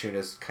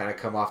Valanciunas kind of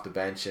come off the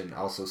bench and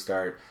also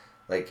start,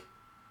 like,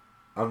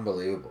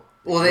 unbelievable.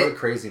 What a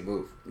crazy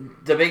move.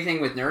 The big thing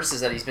with Nurse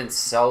is that he's been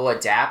so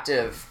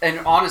adaptive. And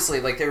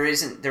honestly, like, there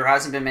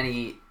hasn't been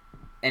many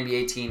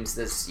NBA teams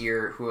this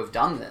year who have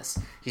done this.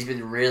 He's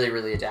been really,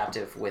 really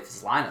adaptive with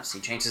his lineups. He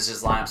changes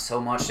his lineup so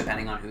much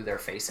depending on who they're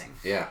facing.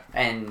 Yeah.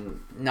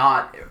 And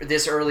not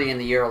this early in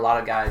the year, a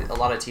lot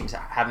of teams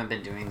haven't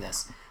been doing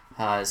this.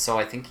 So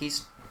I think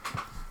he's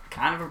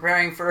kind of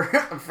preparing for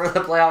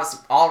the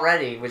playoffs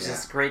already, which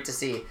is great to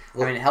see.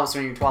 Well, I mean, it helps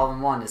when you're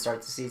 12-1 to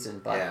start the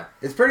season. But yeah,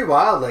 it's pretty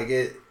wild. Like,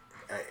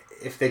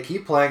 if they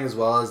keep playing as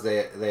well as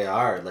they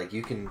are, like,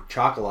 you can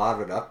chalk a lot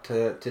of it up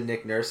to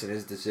Nick Nurse and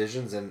his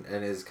decisions and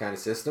his kind of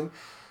system.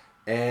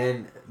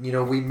 And, you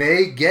know, we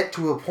may get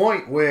to a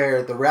point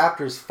where the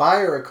Raptors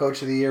fire a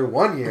coach of the year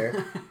one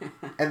year,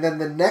 and then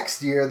the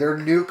next year their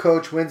new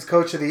coach wins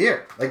coach of the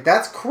year. Like,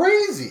 that's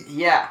crazy.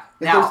 Yeah.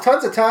 Like, there's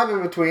tons of time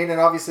in between, and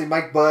obviously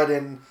Mike Budd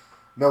in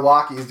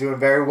Milwaukee is doing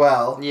very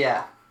well.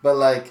 Yeah. But,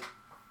 like,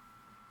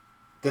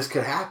 this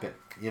could happen,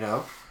 you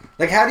know?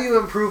 Like, how do you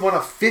improve on a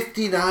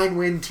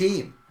 59-win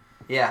team?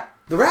 Yeah.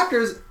 The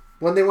Raptors,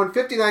 when they won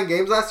 59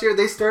 games last year,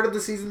 they started the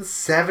season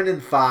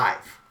 7-5.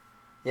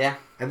 Yeah.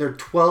 And they're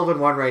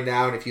 12-1 right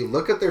now. And if you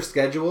look at their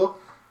schedule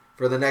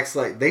for the next,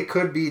 like, they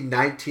could be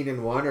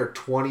 19-1 or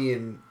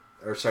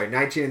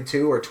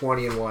 19-2 or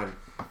 20-1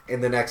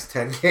 in the next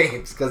 10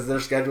 games because their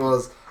schedule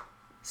is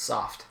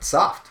soft.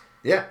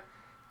 Yeah.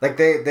 Like,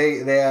 they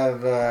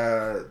have,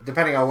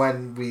 depending on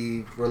when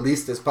we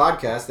release this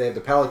podcast, they have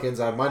the Pelicans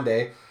on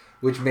Monday,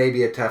 which may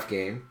be a tough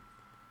game.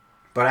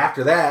 But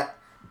after that,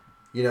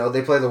 you know,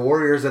 they play the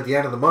Warriors at the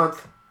end of the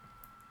month,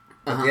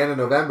 at the end of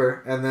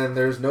November, and then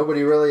there's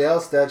nobody really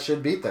else that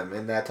should beat them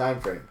in that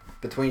time frame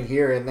between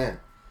here and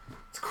then.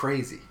 It's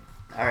crazy.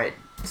 All right.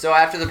 So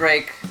after the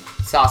break,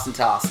 Sauce and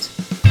Tossed.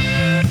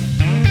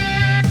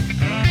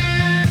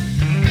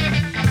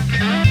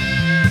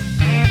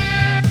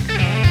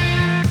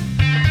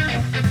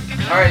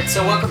 All right,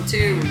 so welcome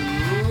to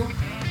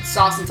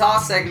Sauce and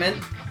Toss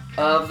segment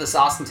of the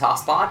Sauce and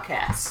Toss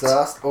podcast.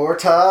 Sauced or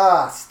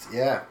tossed,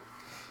 yeah.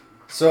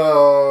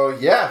 So,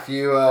 yeah, if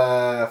you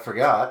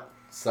forgot,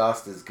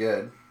 sauced is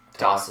good.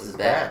 Tossed is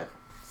bad.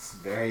 It's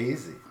very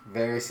easy.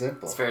 Very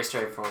simple. It's very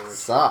straightforward.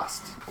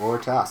 Sauced or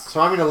tossed.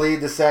 So I'm going to lead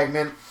the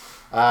segment,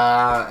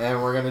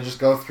 and we're going to just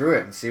go through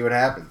it and see what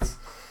happens.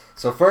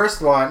 So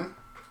first one,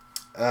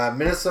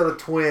 Minnesota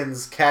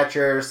Twins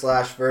catcher /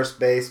 first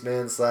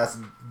baseman /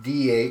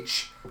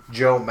 DH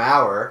Joe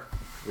Mauer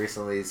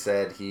recently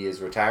said he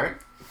is retiring.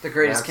 The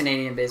greatest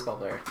Canadian baseball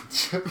player.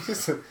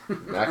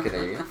 Not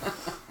Canadian.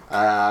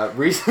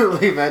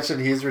 Recently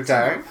mentioned he's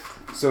retiring.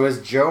 So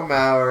is Joe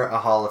Mauer a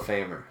Hall of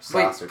Famer?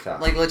 Sauce or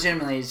toss? Like,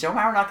 legitimately, is Joe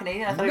Mauer not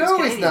Canadian? I thought he was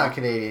Canadian. No, he's not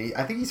Canadian.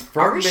 I think he's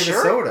from Minnesota.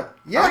 Sure?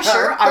 Yeah, Are we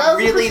sure? I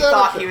really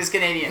thought he was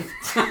Canadian.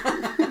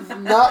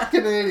 Not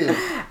Canadian.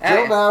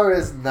 Joe Mauer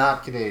is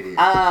not Canadian.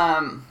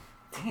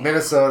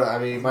 Minnesota, I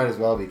mean, he might as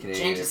well be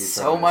Canadian. Changes if he's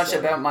so from much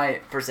Minnesota. about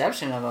my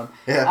perception of him.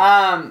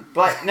 Yeah.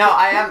 But no,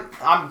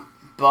 I'm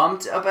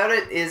bummed about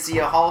it. Is he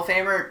a Hall of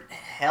Famer?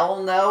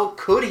 Hell no.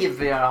 Could he have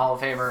been a Hall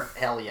of Famer?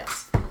 Hell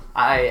yes.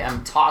 I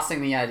am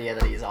tossing the idea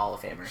that he's a Hall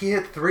of Famer. He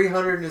hit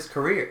 300 in his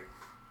career.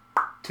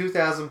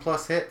 2,000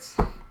 plus hits.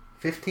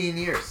 15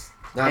 years.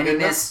 Not And he good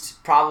enough?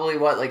 missed probably,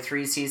 what, like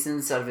 3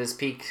 seasons of his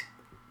peak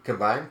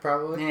Combined,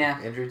 probably?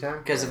 Yeah. Injury time?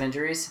 because of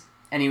injuries?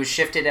 And he was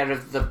shifted out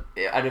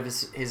of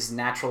his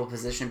natural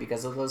position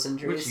because of those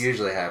injuries. Which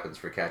usually happens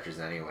for catchers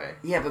anyway.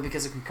 Yeah, but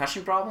because of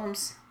concussion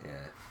problems?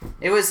 Yeah.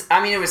 It was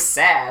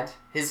sad.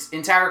 His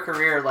entire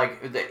career,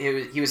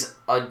 he was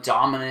a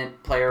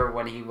dominant player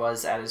when he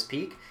was at his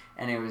peak,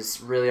 and it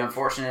was really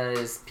unfortunate that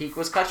his peak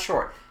was cut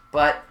short.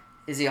 But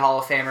is he a Hall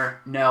of Famer?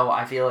 No,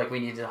 I feel like we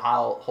need to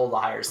hold a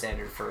higher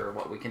standard for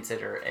what we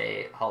consider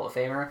a Hall of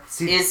Famer.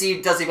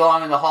 Does he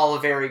belong in the Hall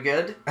of Very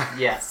Good?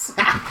 Yes.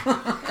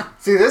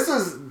 See,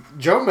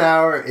 Joe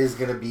Mauer is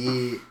going to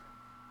be,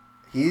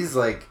 it's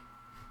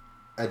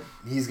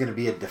going to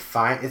be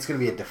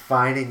a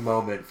defining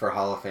moment for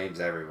Hall of Fames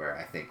everywhere,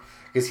 I think.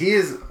 Because he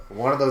is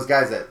one of those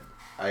guys that,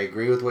 I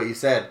agree with what you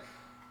said,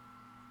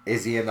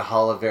 is he in the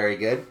Hall of Very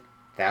Good?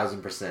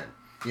 1,000%,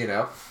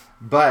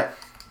 But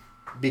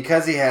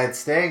because he had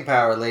staying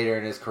power later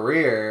in his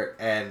career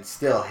and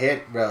still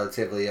hit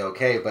relatively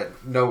okay, but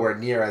nowhere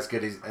near as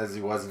good as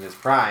he was in his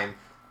prime,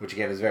 which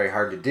again is very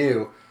hard to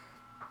do,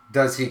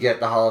 does he get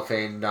the Hall of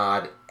Fame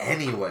nod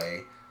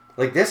anyway?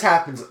 Like, this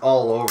happens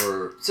all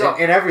over. So,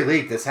 in every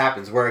league, this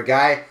happens, where a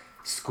guy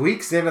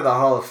squeaks into the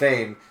Hall of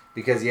Fame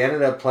because he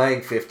ended up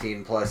playing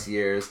 15 plus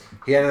years.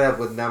 He ended up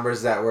with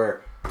numbers that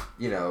were,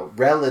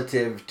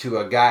 relative to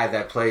a guy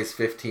that plays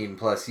 15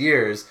 plus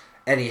years,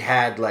 and he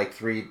had like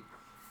 3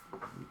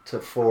 to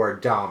 4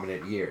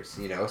 dominant years,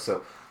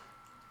 So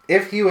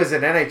if he was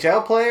an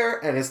NHL player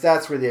and his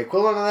stats were the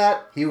equivalent of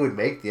that, he would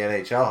make the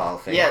NHL Hall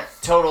of Fame. Yeah,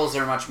 totals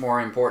are much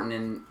more important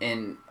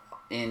in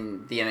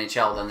the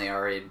NHL than they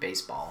are in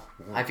baseball.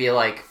 Mm-hmm. I feel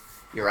like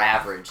your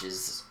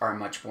averages are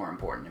much more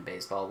important in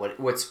baseball. What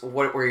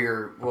were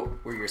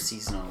your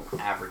seasonal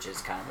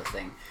averages, kind of a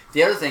thing.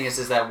 The other thing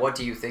is that what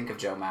do you think of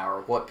Joe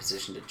Mauer? What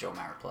position did Joe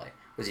Mauer play?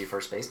 Was he a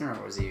first baseman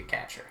or was he a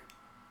catcher?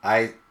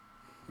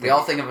 We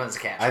all think of him as a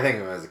catcher. I think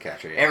of him as a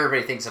catcher, yeah.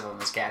 Everybody thinks of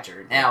him as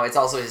catcher. Now, it's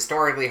also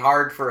historically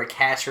hard for a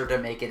catcher to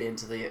make it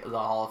into the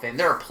Hall of Fame.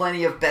 There are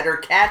plenty of better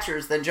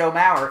catchers than Joe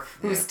Mauer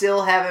who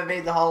still haven't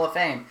made the Hall of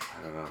Fame.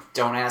 I don't know.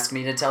 Don't ask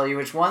me to tell you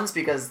which ones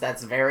because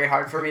that's very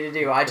hard for me to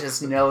do. I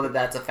just know that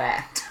that's a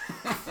fact.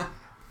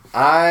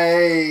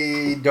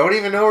 I don't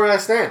even know where I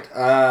stand.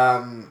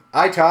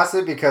 I toss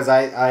it because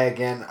I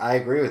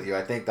agree with you.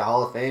 I think the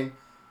Hall of Fame,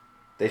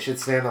 they should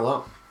stand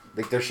alone.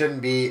 Like, there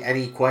shouldn't be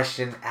any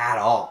question at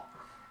all.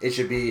 It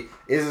should be,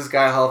 is this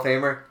guy a Hall of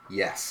Famer?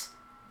 Yes.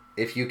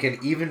 If you can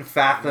even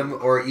fathom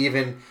or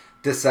even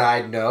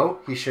decide no,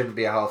 he shouldn't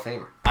be a Hall of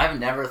Famer. I've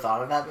never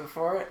thought of that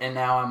before, and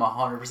now I'm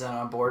 100%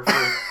 on board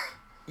for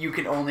you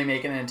can only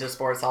make it into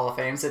Sports Hall of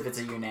Fames if it's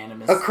a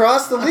unanimous.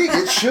 Across the league,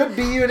 it should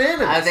be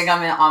unanimous. I think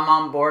I'm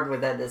on board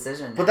with that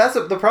decision. But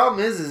the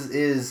problem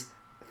is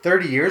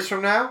 30 years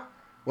from now,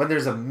 when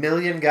there's 1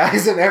 million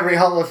guys in every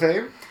Hall of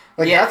Fame,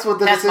 that's what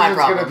the decision's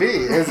going to be.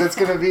 It's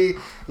going to be,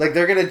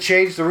 they're going to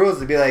change the rules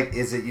to be like,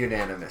 is it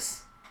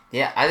unanimous?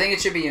 Yeah, I think it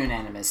should be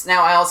unanimous.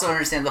 Now, I also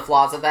understand the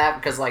flaws of that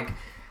because,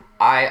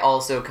 I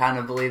also kind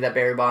of believe that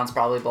Barry Bonds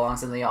probably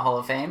belongs in the Hall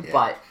of Fame. Yeah.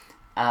 But,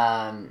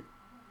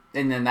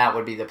 and then that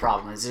would be the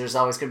problem. Is there's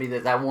always going to be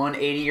that one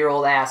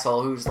 80-year-old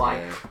asshole who's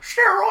like,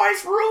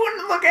 steroids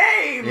ruined the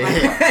game.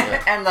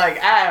 Yeah. And,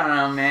 I don't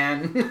know,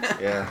 man.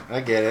 Yeah,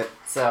 I get it.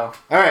 So.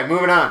 All right,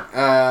 moving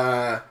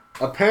on.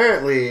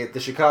 Apparently, the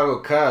Chicago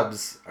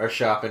Cubs are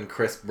shopping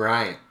Chris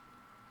Bryant.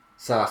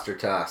 Sauced or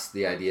tossed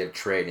the idea of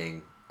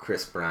trading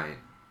Chris Bryant?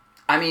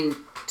 I mean,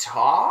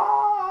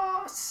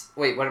 toss?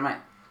 Wait, what am I?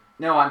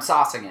 No, I'm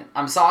saucing it.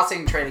 I'm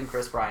saucing trading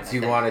Chris Bryant. Do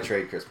you want to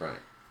trade Chris Bryant?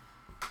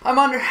 I'm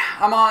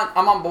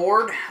on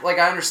board. I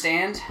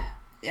understand.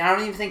 I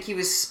don't even think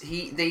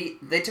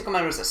they took him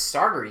out as a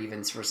starter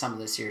even for some of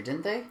this year,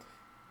 didn't they?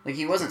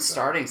 He wasn't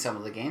starting some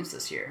of the games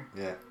this year.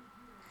 Yeah.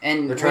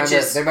 And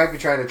they might be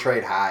trying to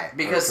trade high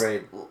because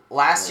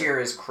last year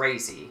is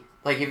crazy.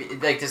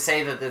 To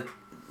say that the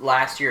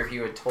last year, if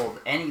you had told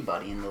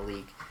anybody in the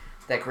league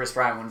that Chris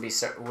Bryant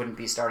wouldn't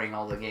be starting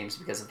all the games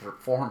because of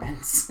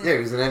performance. Yeah, he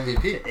was an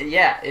MVP.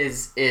 Yeah,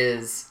 is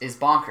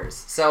bonkers.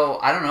 So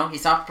I don't know.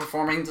 He's not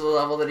performing to the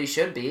level that he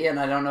should be, and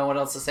I don't know what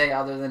else to say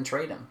other than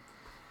trade him.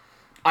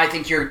 I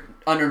think you're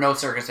under no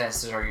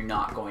circumstances are you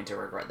not going to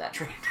regret that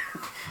trade.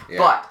 Yeah.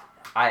 But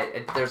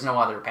there's no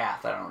other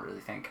path. I don't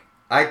really think.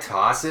 I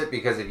toss it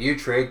because if you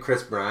trade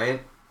Chris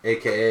Bryant,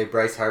 a.k.a.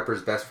 Bryce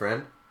Harper's best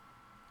friend,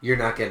 you're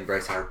not getting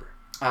Bryce Harper.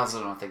 I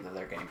also don't think that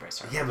they're getting Bryce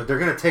Harper. Yeah, but they're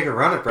going to take a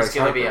run at Bryce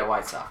Harper. He's going to be a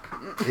White Sox.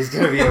 He's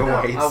going to be a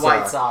White Sox. A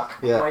White Sox.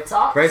 Yeah. White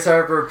Sox? Bryce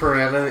Harper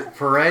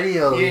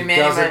perennially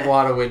doesn't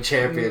want to win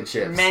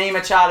championships. Manny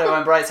Machado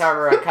and Bryce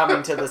Harper are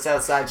coming to the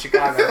south side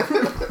Chicago.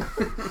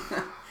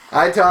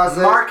 I toss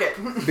it. Mark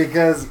it.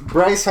 Because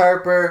Bryce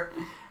Harper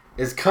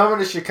is coming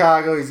to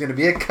Chicago. He's going to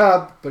be a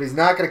Cub, but he's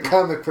not going to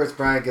come if Chris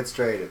Bryant gets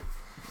traded.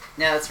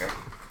 Yeah, that's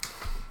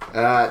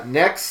fair.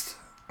 Next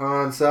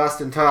on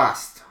Sauced and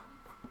Tossed.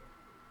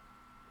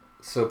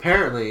 So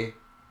apparently,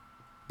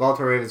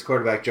 Baltimore Ravens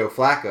quarterback Joe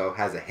Flacco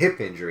has a hip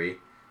injury.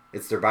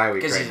 It's their bye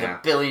week right now. Because he's a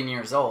billion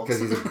years old. Because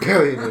he's a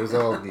billion years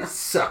old and he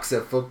sucks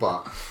at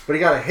football. But he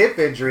got a hip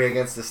injury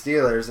against the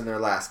Steelers in their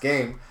last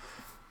game.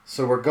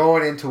 So we're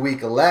going into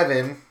week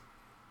 11.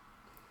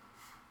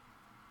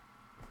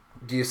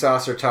 Do you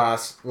sauce or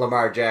toss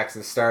Lamar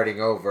Jackson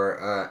starting over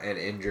an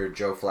injured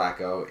Joe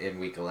Flacco in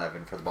week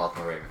 11 for the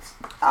Baltimore Ravens?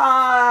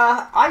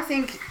 I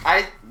think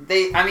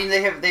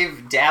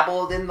they've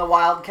dabbled in the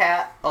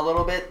Wildcat a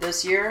little bit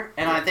this year,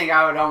 and I think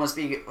I would almost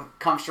be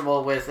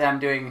comfortable with them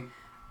doing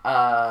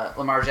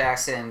Lamar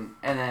Jackson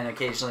and then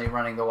occasionally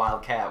running the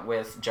Wildcat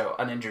with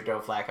an injured Joe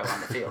Flacco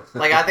on the field.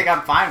 Like, I think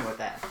I'm fine with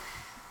that.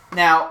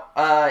 Now,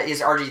 is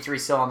RG3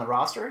 still on the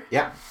roster?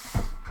 Yep.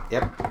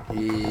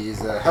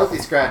 He's a healthy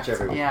scratch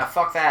every week. Yeah,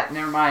 fuck that.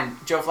 Never mind.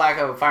 Joe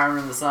Flacco, fire him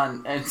in the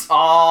sun. And it's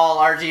all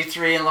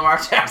RG3 and Lamar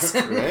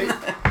Jackson. Right?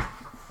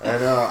 I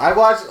know. I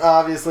watched,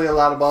 obviously, a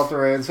lot of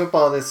Baltimore Ravens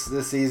football this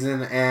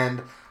season,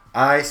 and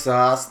I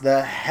sauced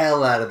the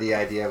hell out of the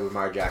idea of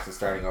Lamar Jackson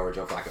starting over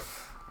Joe Flacco.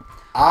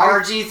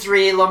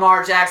 RG3,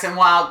 Lamar Jackson,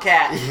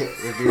 Wildcat.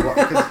 It'd be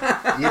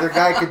because either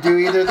guy could do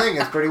either thing.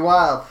 It's pretty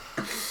wild.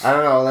 I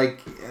don't know.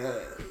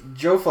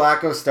 Joe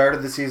Flacco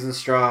started the season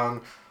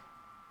strong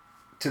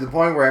to the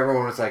point where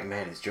everyone was like,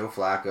 "Man, is Joe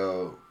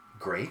Flacco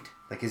great?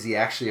 Like, is he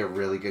actually a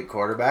really good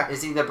quarterback?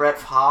 Is he the Brett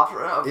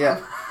Favre?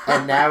 Yeah."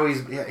 And now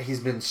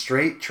he's been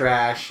straight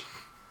trash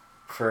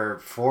for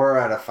 4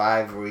 out of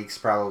 5 weeks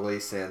probably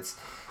since.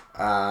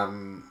 I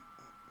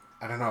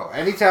don't know.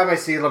 Anytime I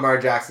see Lamar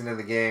Jackson in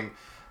the game,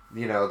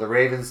 the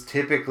Ravens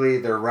typically,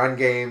 their run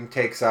game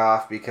takes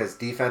off because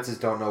defenses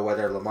don't know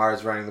whether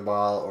Lamar's running the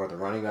ball or the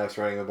running back's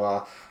running the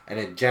ball, and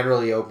it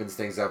generally opens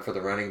things up for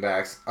the running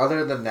backs.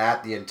 Other than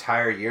that, the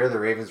entire year, the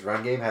Ravens'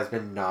 run game has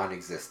been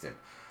non-existent.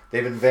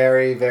 They've been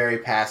very, very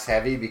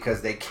pass-heavy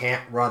because they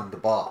can't run the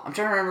ball. I'm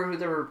trying to remember who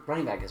their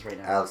running back is right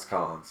now. Alex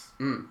Collins.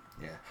 Mm.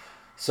 Yeah.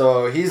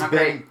 So he's Not been...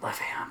 great. Left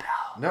hand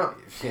pal. No.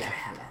 Yeah.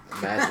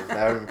 Imagine.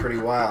 That would have been pretty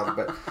wild.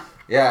 But,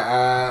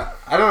 yeah,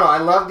 I don't know. I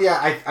love the...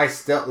 I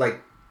still,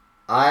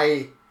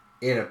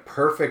 in a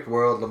perfect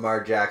world,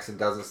 Lamar Jackson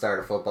doesn't start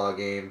a football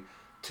game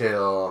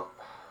till...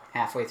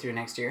 halfway through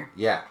next year?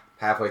 Yeah,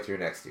 halfway through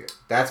next year.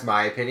 That's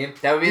my opinion.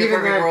 That would be the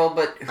perfect world,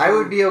 but... I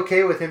would be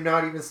okay with him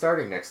not even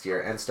starting next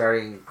year and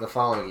starting the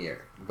following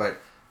year. But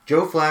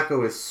Joe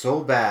Flacco is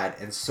so bad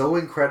and so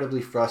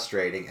incredibly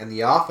frustrating, and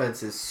the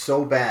offense is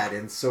so bad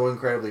and so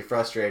incredibly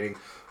frustrating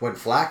when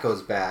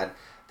Flacco's bad,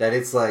 that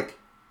it's like,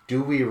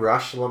 do we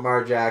rush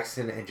Lamar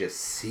Jackson and just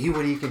see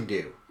what he can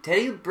do?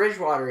 Teddy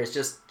Bridgewater is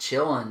just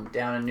chilling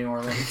down in New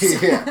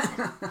Orleans.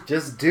 Yeah.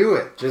 Just do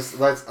it.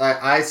 Just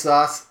I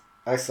sauce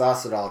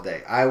it all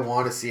day. I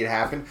want to see it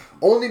happen.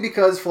 Only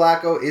because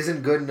Flacco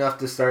isn't good enough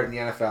to start in the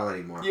NFL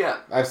anymore. Yeah.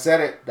 I've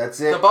said it. That's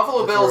it. The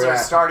Buffalo Bills are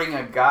starting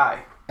a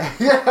guy.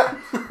 Yeah.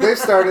 They've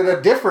started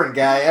a different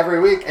guy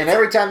every week, and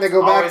every time they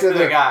go back to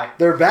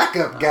their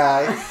backup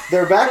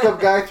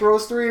guy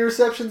throws 3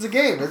 interceptions a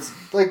game. It's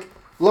like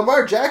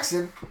Lamar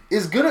Jackson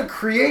is going to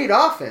create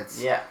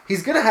offense. Yeah.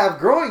 He's going to have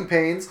growing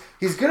pains.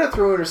 He's going to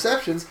throw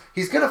interceptions.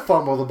 He's going to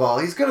fumble the ball.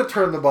 He's going to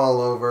turn the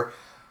ball over.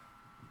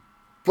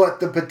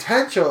 But the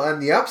potential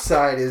and the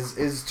upside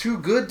is too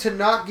good to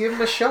not give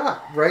him a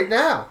shot right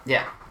now.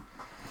 Yeah.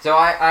 So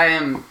I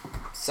am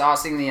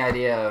saucing the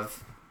idea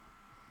of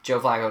Joe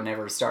Flacco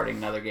never starting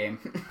another game.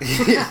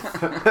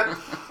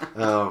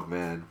 Oh,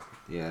 man.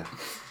 Yeah.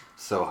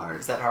 So hard.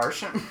 Is that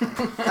harsh?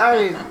 I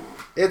mean,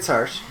 it's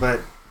harsh,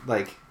 but,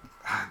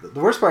 the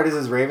worst part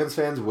is Ravens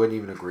fans wouldn't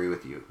even agree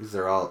with you because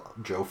they're all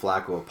Joe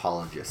Flacco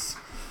apologists.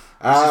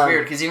 Which is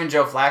weird because even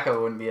Joe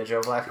Flacco wouldn't be a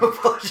Joe Flacco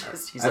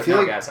apologist. He's I feel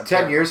like guys,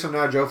 10 years from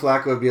now, Joe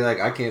Flacco would be like,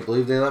 I can't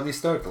believe they let me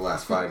start the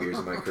last 5 years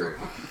of my career.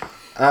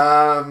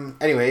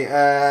 Anyway,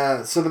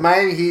 so the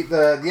Miami Heat,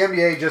 the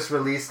NBA just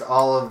released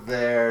all of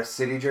their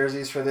city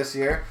jerseys for this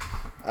year.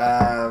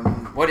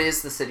 What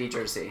is the city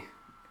jersey?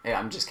 Yeah,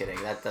 I'm just kidding.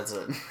 That's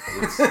an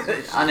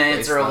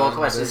unanswerable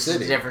question. It's just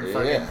different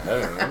fucking... Yeah, I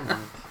don't know.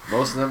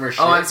 Most of them are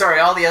shit. Oh, I'm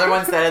sorry. All the other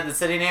ones that had the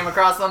city name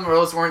across them,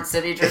 those weren't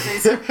city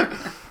jerseys?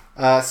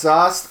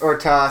 Sauced or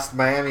tossed,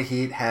 Miami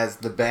Heat has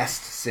the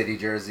best city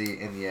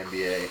jersey in the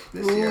NBA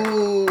this year.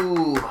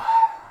 Ooh.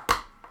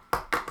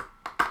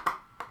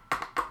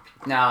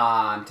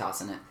 Nah, I'm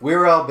tossing it. We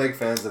were all big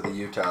fans of the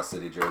Utah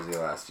City jersey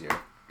last year.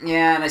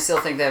 Yeah, and I still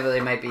think that they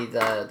might be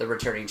the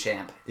returning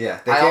champ. Yeah,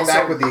 they came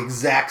back with the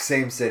exact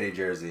same city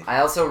jersey.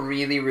 I also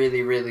really,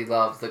 really, really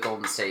love the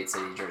Golden State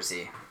City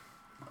jersey.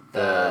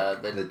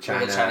 The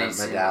Chinese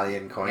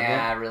medallion coin.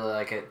 Yeah, I really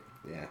like it.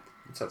 Yeah,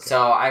 it's okay.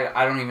 So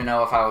I don't even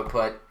know if I would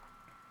put...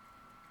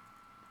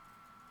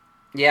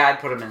 Yeah, I'd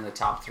put them in the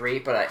top 3,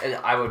 but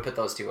I would put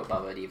those 2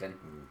 above it even.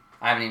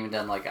 I haven't even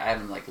done I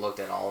haven't looked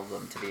at all of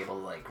them to be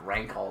able to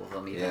rank all of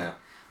them even. Yeah.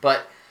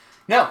 But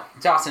no,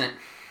 tossing it.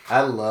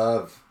 I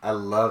love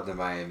the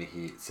Miami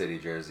Heat city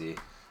jersey.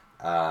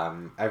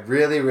 I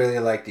really, really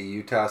like the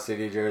Utah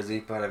City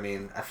jersey, but I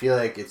mean, I feel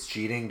like it's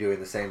cheating doing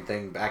the same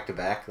thing back to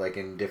back, like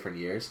in different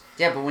years.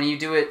 Yeah, but when you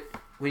do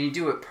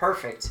it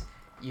perfect,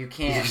 you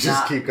can't. You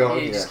just keep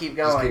going. You just keep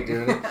going. Just keep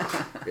doing it.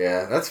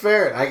 Yeah, that's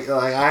fair.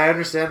 I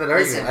understand that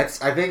argument.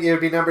 I think it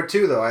would be number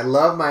 2 though. I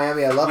love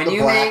Miami. I love the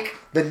black,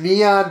 the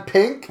neon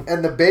pink,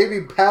 and the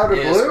baby powder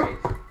blue.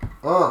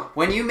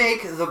 When you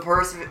make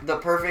the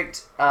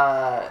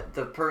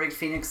perfect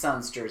Phoenix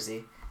Suns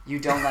jersey, you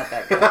don't let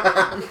that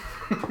go.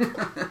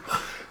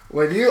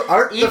 When you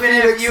aren't even the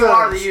Phoenix if you Suns,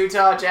 are the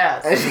Utah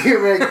Jazz, and you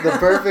make the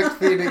perfect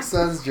Phoenix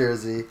Suns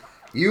jersey,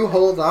 you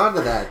hold on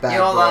to that bad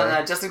You hold boy, on to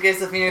that just in case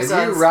the Phoenix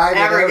Suns ride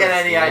ever get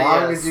any ideas.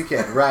 As long as you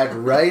can. Ride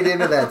right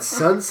into that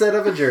sunset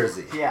of a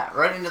jersey. Yeah,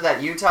 right into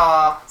that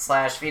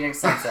Utah/Phoenix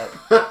sunset.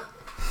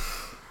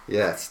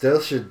 Yeah, it still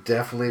should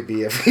definitely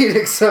be a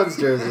Phoenix Suns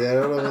jersey. I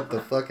don't know what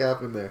the fuck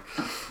happened there.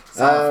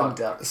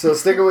 Fucked up. So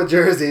sticking with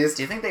jerseys.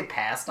 Do you think they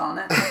passed on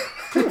it?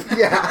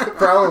 Yeah,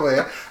 probably.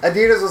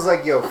 Adidas was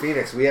like, yo,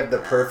 Phoenix, we have the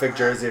perfect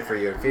jersey for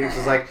you. And Phoenix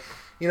was like,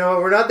 you know,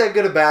 we're not that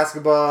good at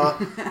basketball,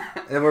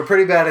 and we're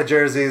pretty bad at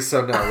jerseys,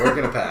 so no, we're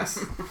going to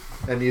pass.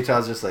 And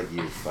Utah's just like,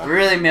 you fuck. We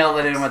really mailed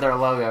it in with our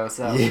logo,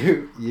 so.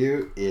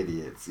 You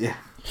idiots. Yeah.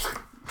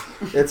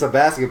 It's a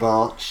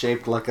basketball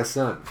shaped like a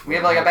sun. We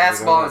have like a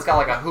basketball and it's got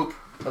like a hoop,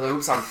 but the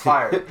hoop's on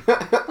fire.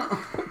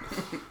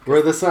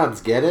 We're the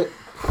Suns, get it?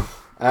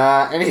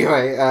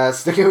 Anyway,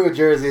 sticking with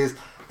jerseys.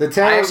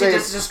 I actually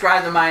just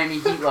described the Miami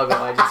Heat logo,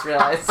 I just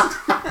realized.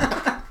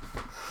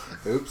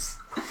 Oops.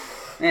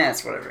 Yeah,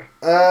 it's whatever.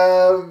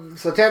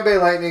 So Tampa Bay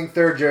Lightning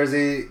third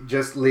jersey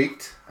just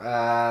leaked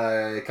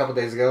a couple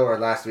days ago or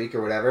last week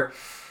or whatever.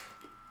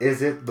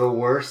 Is it the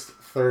worst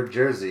third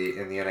jersey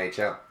in the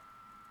NHL?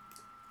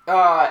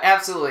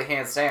 Absolutely,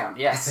 hands down.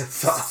 Yes,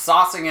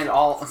 saucing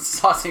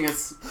it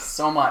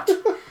so much.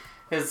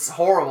 It's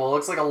horrible. It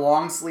looks like a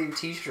long sleeve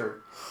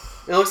T-shirt.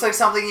 It looks like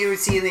something you would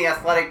see in the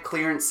athletic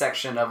clearance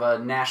section of a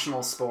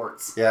national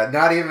sports. Yeah,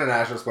 not even a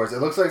national sports.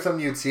 It looks like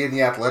something you'd see in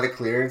the athletic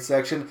clearance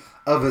section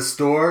of a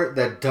store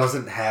that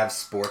doesn't have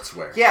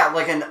sportswear. Yeah,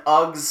 like an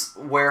Uggs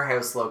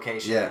warehouse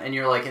location. Yeah. And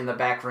you're like in the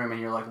back room and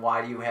you're like,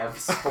 why do you have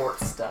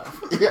sports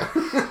stuff? Yeah.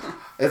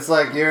 It's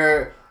like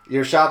you're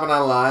shopping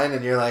online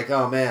and you're like,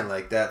 oh man,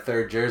 like that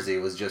third jersey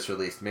was just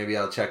released. Maybe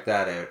I'll check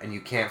that out. And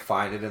you can't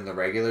find it in the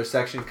regular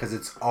section because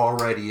it's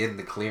already in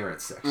the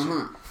clearance section.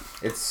 Mm-hmm.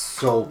 It's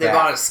so bad. They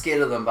bought a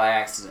skid of them by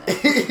accident.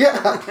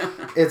 Yeah.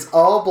 It's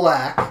all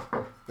black.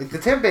 Like the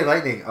Tampa Bay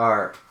Lightning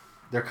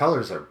their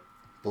colors are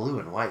blue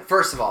and white.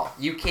 First of all,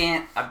 you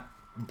can't...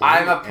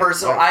 I'm a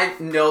person... I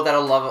know that a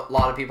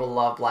lot of people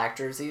love black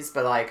jerseys,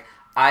 but like...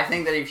 I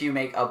think that if you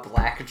make a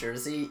black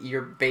jersey,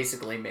 you're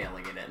basically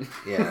mailing it in.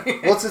 Yeah.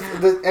 Well,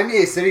 the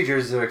NBA City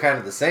jerseys are kind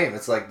of the same.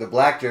 It's like the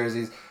black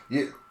jerseys,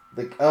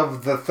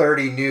 of the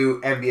 30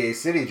 new NBA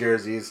City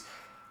jerseys,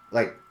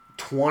 like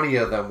 20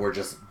 of them were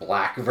just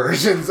black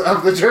versions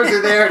of the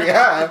jersey they already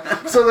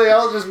have. So they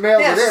all just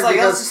mailed it in. It's like,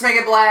 let's just make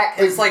it black.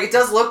 It's like, it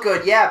does look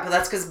good, yeah, but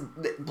that's because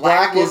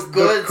black is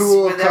good the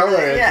cool with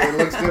color. Yeah. It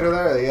looks good with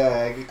everything.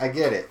 Yeah, I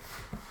get it.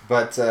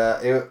 But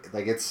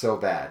it's so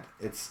bad.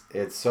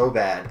 It's so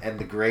bad, and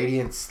the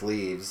gradient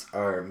sleeves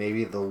are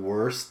maybe the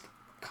worst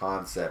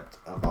concept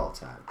of all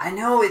time. I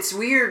know, it's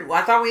weird.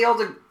 I thought we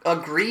all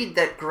agreed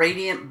that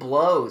gradient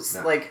blows.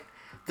 No.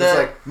 It's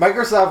like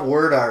Microsoft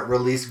Word Art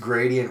released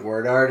gradient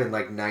word art in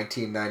like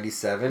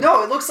 1997.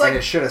 No, it looks like... And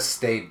it should have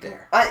stayed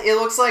there. It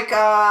looks like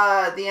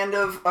the end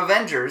of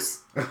Avengers.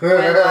 when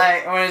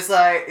it's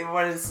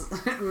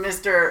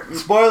Mr.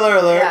 Spoiler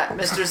alert. Yeah,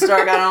 Mr.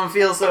 Stark, I don't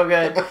feel so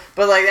good.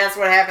 But like that's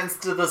what happens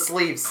to the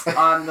sleeves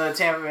on the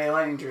Tampa Bay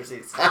Lightning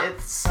jerseys.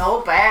 It's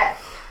so bad.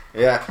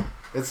 Yeah,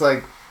 it's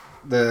like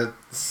the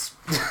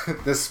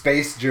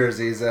space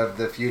jerseys of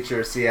the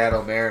future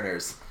Seattle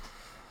Mariners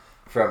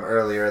from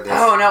earlier this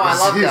Oh no, I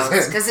love season.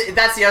 those because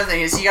that's the other thing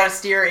is you got to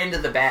steer into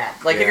the bad.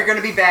 Like if you're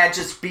gonna be bad,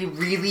 just be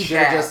really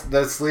bad.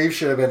 The sleeve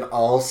should have been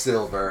all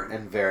silver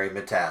and very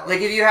metallic.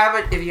 Like if you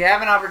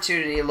have an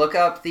opportunity, look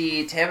up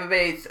the Tampa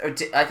Bay.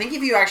 I think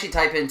if you actually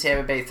type in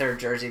Tampa Bay third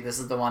jersey, this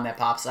is the one that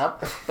pops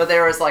up. But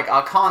there was like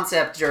a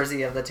concept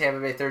jersey of the Tampa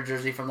Bay third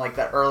jersey from like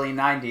the early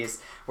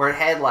 '90s. Where it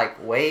had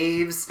like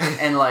waves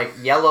and like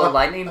yellow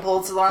lightning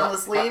bolts along the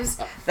sleeves.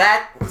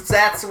 That's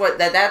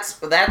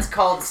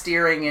called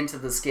steering into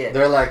the skid.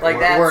 They're like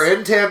we're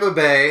in Tampa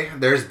Bay.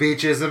 There's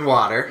beaches and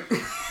water,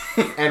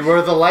 and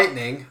we're the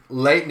lightning.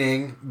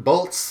 Lightning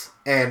bolts,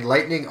 and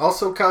lightning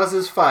also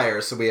causes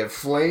fire. So we have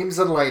flames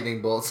and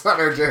lightning bolts on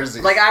our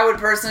jerseys. Like I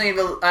personally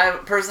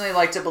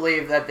like to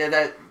believe that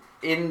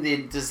in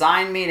the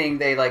design meeting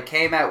they like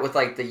came out with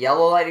like the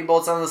yellow lightning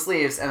bolts on the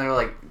sleeves, and they're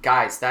like,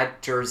 guys,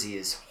 that jersey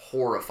is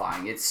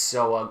horrifying. It's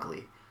so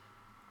ugly.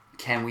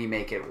 Can we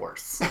make it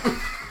worse?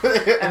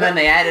 And then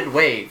they added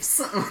waves.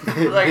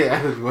 They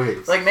added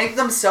waves. Like make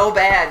them so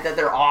bad that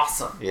they're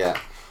awesome. Yeah.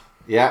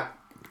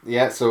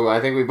 So I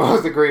think we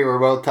both agree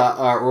we're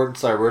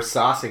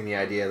saucing the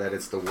idea that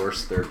it's the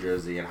worst third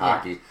jersey in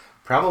hockey.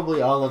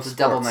 Probably all of It's a sports.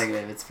 double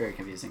negative. It's very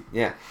confusing.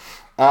 Yeah.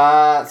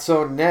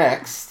 So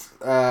next,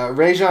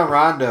 Rajon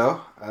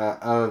Rondo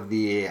of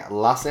the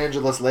Los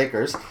Angeles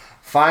Lakers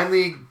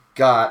finally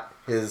got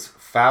his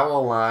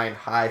foul line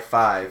high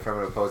five from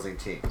an opposing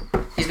team.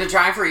 He's been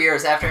trying for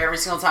years. After every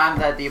single time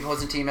that the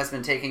opposing team has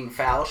been taking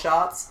foul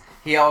shots,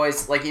 he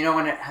always, like, you know,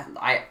 when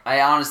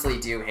I honestly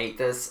do hate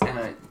this, and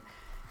I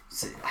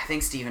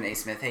think Stephen A.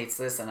 Smith hates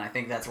this, and I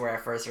think that's where I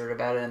first heard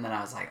about it, and then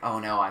I was like, oh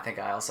no, I think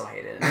I also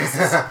hate it. And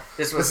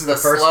this was the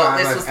first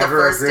time I've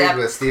ever agreed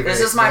with Stephen A.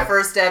 This is my Smith.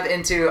 first step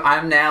into,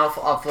 I'm now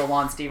a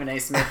full-on Stephen A.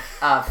 Smith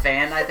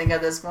fan, I think,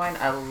 at this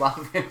point. I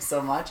love him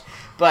so much.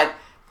 But,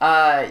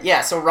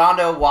 so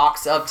Rondo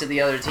walks up to the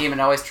other team and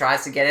always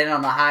tries to get in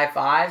on the high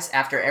fives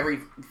after every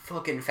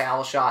fucking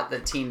foul shot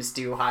that teams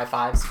do high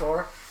fives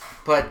for.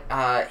 But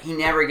he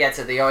never gets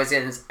it. He always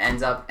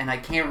ends up, and I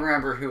can't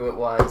remember who it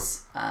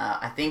was.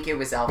 I think it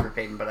was Alfred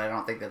Payton, but I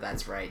don't think that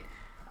that's right.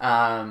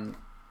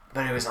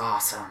 But it was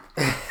awesome.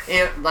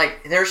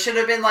 There should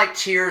have been like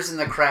cheers in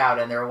the crowd,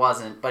 and there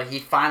wasn't. But he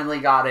finally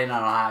got in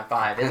on a high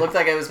five. It looked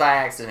like it was by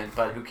accident,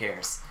 but who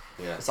cares?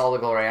 Yeah. It's all the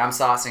glory. I'm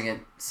saucing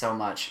it so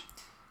much.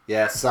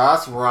 Yeah,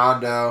 sauce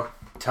Rondo,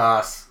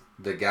 toss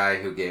the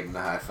guy who gave him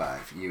the high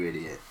five. You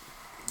idiot.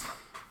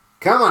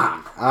 Come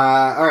on.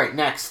 All right,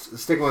 next.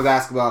 Sticking with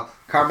basketball.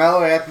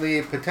 Carmelo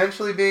Anthony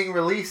potentially being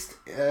released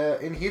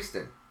in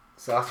Houston.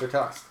 Sauce or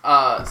toss?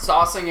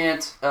 Saucing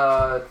it.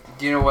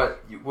 Do you know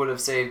what would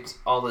have saved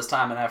all this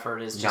time and effort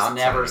is just Not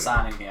never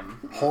signing signing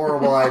him.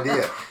 Horrible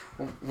idea.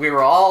 We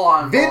were all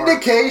on board.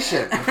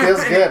 Vindication.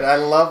 Feels good. I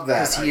love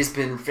that. Because he's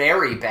been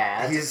very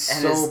bad. He's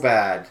so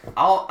bad.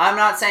 I'm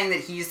not saying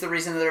that he's the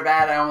reason that they're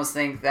bad. I almost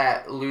think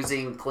that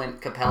losing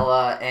Clint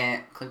Capella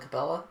and... Clint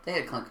Capella? They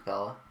had Clint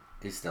Capella.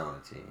 He's still on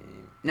the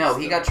team. No,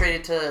 he got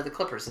traded to the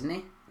Clippers, didn't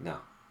he? No.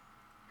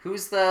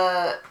 Who's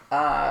the...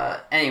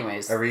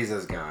 anyways.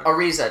 Ariza's gone.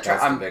 Ariza.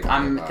 That's the big one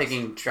I'm they lost.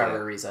 thinking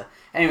Trevor Ariza.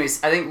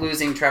 Anyways, I think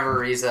losing Trevor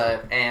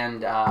Ariza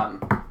and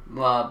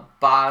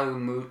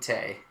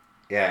Baumute...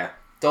 Yeah.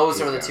 Those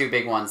He's are the gone. two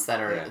big ones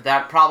that are... Yeah.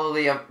 That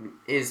probably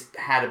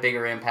had a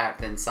bigger impact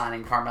than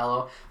signing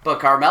Carmelo. But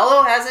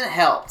Carmelo hasn't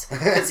helped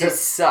because he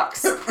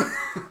sucks.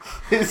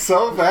 He's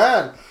so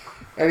bad.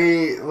 And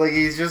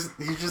he's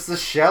just a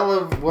shell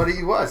of what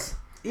he was.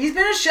 He's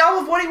been a shell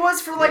of what he was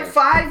for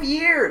 5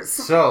 years.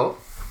 So,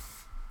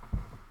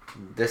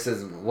 this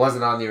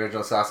wasn't on the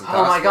original Sauce and Toss.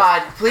 Oh my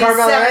god, please,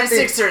 Carmelo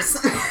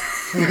 76ers.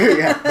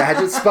 Yeah,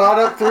 magic spot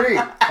up three.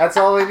 That's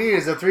all they need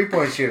is a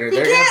 3-point shooter. He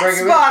They're can't gonna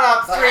bring him spot in.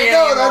 up three I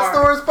know, anymore. that's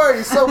the worst part.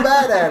 He's so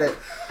bad at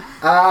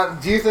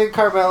it. Do you think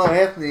Carmelo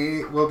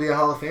Anthony will be a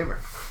Hall of Famer?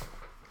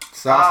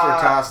 Sauce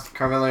or tossed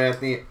Carmelo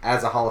Anthony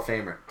as a Hall of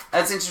Famer?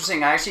 That's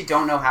interesting. I actually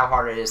don't know how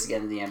hard it is to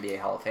get in the NBA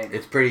Hall of Fame.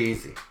 It's pretty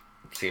easy.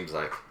 Seems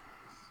like.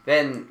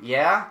 Then,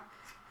 yeah.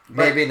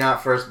 Maybe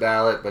not first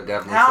ballot, but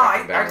definitely No,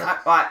 second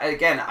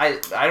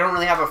ballot. I don't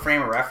really have a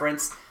frame of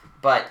reference,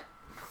 but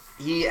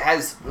he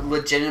has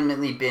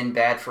legitimately been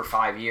bad for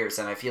 5 years,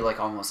 and I feel like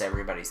almost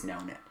everybody's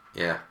known it.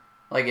 Yeah.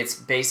 Like, it's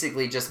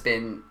basically just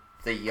been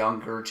the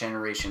younger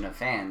generation of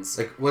fans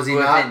Was he who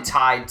not? have been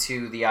tied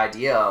to the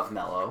idea of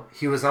Melo.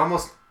 He was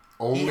almost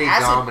only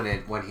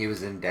dominant when he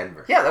was in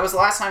Denver. Yeah, that was the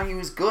last time he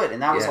was good,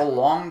 and that was a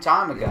long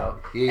time ago.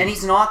 And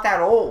he's not that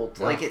old.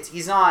 No. Like,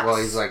 he's not... Well,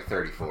 he's like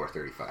 34,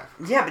 35.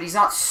 Yeah, but he's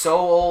not so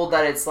old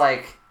that it's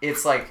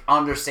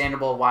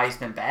understandable why he's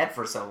been bad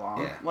for so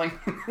long. Yeah. Like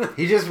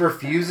He just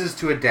refuses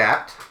to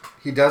adapt.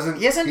 He doesn't.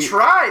 He hasn't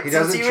tried he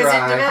since doesn't he was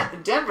try.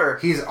 in Denver.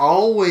 He's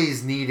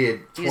always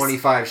needed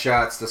 25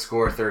 shots to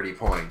score 30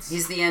 points.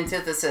 He's the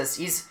antithesis.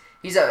 He's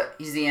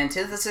the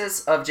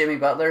antithesis of Jimmy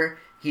Butler.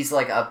 He's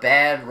like a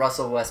bad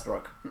Russell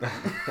Westbrook.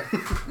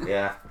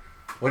 Yeah.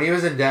 When he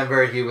was in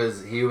Denver, he was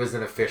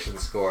an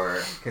efficient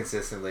scorer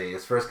consistently.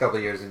 His first couple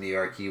of years in New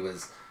York, he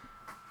was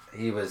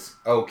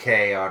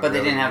okay on But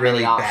they didn't have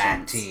really many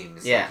bad options.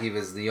 teams. Yeah. Like, he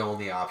was the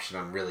only option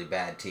on really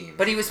bad teams.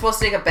 But he was supposed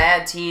to take a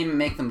bad team and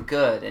make them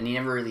good, and he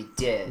never really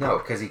did. No,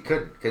 because he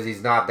couldn't. Because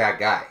he's not that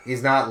guy.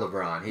 He's not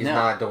LeBron. He's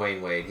not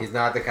Dwayne Wade. He's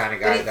not the kind of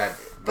guy that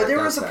there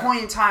was does a that.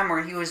 point in time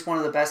where he was one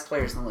of the best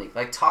players in the league,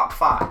 like top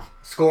 5.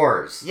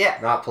 Scorers. Yeah.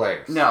 Not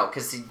players. No,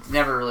 because he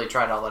never really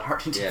tried all that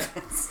hard in Yeah.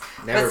 defense.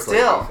 Never but played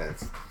still,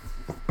 defense.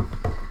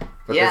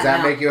 But Yeah, does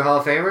that no. make you a Hall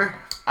of Famer?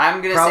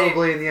 I'm gonna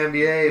Probably say in the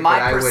NBA, my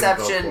but I wouldn't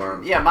perception. vote for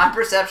him. Yeah, my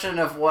perception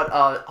of what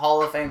a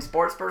Hall of Fame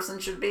sports person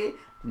should be.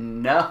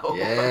 No.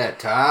 Yeah,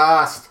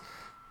 tossed.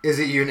 Is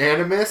it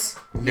unanimous?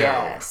 No.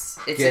 Yes.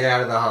 Get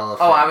out of the Hall of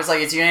Fame. Oh, I was like,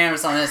 it's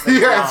unanimous on this.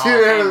 Then Yeah, it's it's not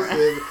a Hall of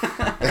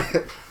Famer.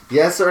 unanimous.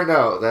 Yes or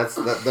no? That's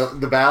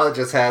the ballot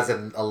just has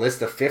a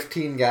list of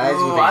 15 guys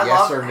Ooh, with a I yes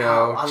love or that.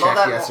 no. I Check love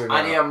that yes or no.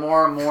 idea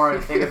more and more.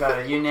 To think about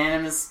it.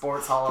 Unanimous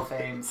sports Hall of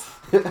Fames.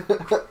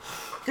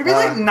 There'd be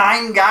like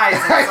 9 guys. In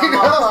some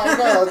I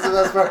know. That's the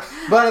best part.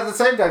 But at the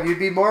same time, you'd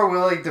be more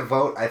willing to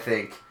vote, I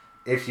think,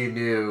 if you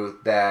knew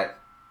that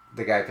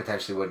the guy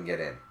potentially wouldn't get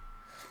in.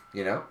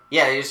 You know?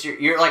 Yeah,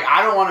 you're like,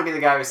 I don't want to be the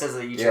guy who says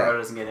that Ichiro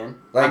doesn't get in.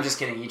 Like- I'm just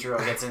kidding. Ichiro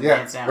gets in Yeah,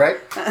 hands down. right?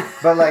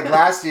 But like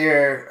last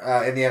year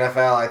in the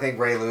NFL, I think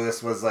Ray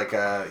Lewis was like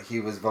he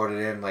was voted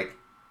in like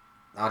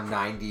on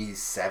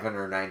 97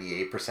 or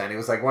 98%. It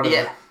was like one of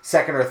Yeah. the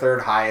second or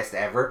third highest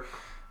ever.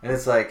 And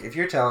it's like, if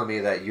you're telling me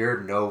that your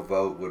no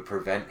vote would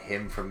prevent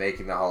him from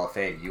making the Hall of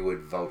Fame, you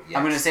would vote yes.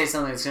 I'm going to say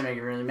something that's going to make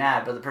you really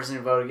mad, but the person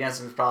who voted against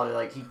him was probably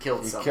like, he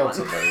killed someone. Killed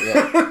somebody,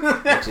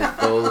 yeah. Which is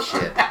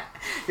bullshit.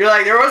 You're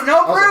like, there was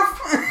no Also,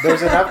 proof!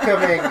 There's an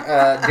upcoming,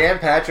 Dan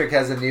Patrick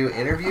has a new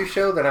interview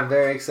show that I'm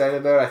very excited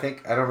about. I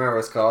don't remember what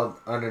it's called,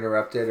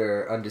 Uninterrupted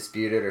or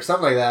Undisputed or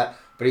something like that.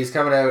 But it's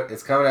coming out.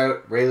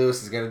 Ray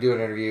Lewis is going to do an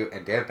interview,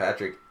 and Dan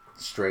Patrick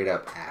straight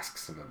up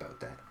asks him about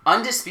that.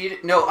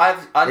 Undisputed? No,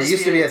 It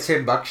used to be a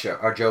Tim Buck show,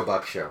 or Joe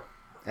Buck show.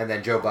 And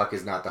then Joe Buck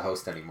is not the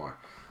host anymore.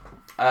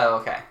 Oh,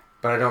 okay.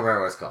 But I don't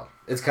remember what it's called.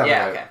 It's coming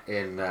out okay.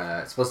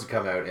 it's supposed to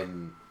come out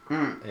in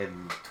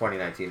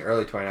 2019,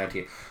 early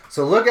 2019.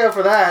 So look out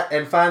for that,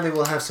 and finally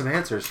we'll have some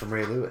answers from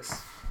Ray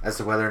Lewis as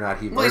to whether or not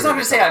he murdered. Well, he's not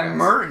going to say I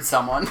murdered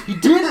someone. He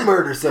did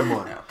murder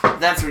someone. No,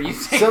 that's what you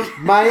think. Some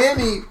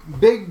Miami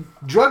big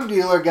drug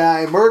dealer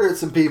guy murdered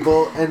some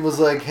people and was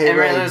like, "Hey, And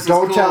Ray Ray, Lewis was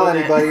don't cool tell with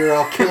anybody it." or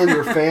I'll kill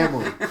your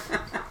family."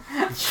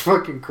 It's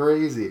fucking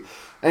crazy.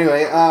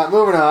 Anyway,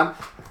 moving on.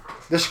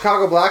 The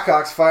Chicago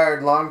Blackhawks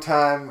fired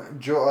longtime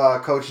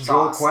coach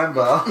Joel Sauce.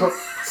 Quenneville.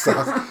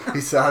 Sauce.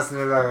 He's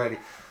saucing it already.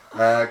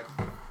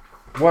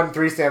 Won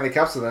 3 Stanley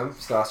Cups with them.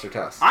 Sauce or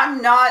toss?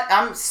 I'm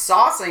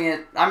saucing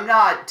it. I'm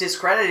not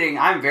discrediting.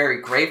 I'm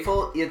very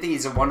grateful. I think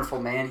he's a wonderful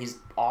man. He's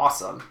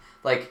awesome.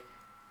 Like,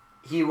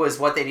 he was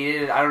what they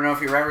needed. I don't know if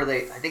you remember,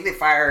 I think they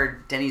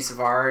fired Denny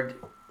Savard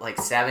like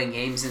 7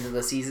 games into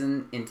the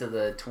season, into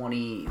the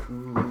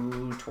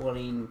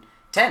 2010.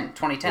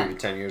 Maybe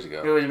 10 years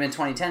ago. It would have been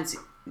 2010.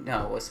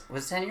 No, was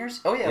it 10 years?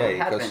 Oh, yeah, Yeah, it he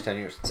had coached been. 10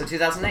 years. So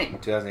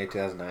 2008. 2008,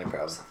 2009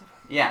 probably.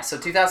 Yeah, so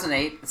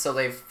 2008, so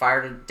they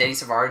fired Denny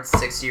Savard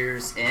 6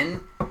 games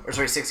in,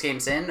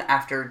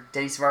 after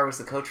Denny Savard was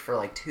the coach for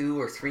like 2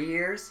 or 3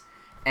 years.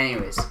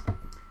 Anyways,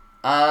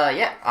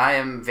 yeah, I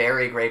am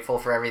very grateful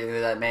for everything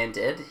that man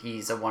did.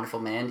 He's a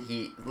wonderful man.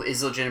 He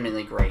is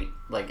legitimately great.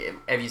 Like,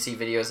 if you see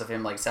videos of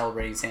him like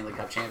celebrating Stanley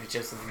Cup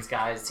championships with these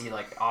guys, he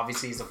like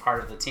obviously he's a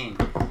part of the team.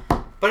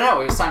 But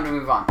no, it was time to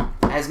move on.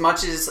 As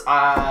much as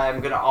I'm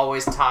gonna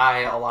always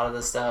tie a lot of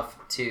this stuff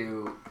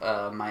to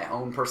my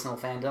own personal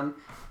fandom,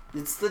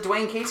 it's the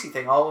Dwayne Casey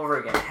thing all over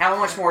again. How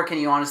much more can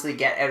you honestly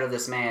get out of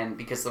this man?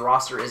 Because the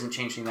roster isn't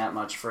changing that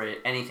much for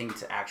anything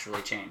to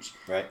actually change.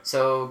 Right.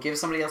 So give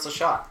somebody else a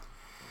shot.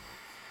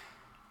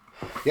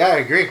 Yeah, I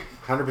agree,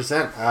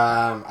 100%.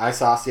 I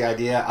sauce the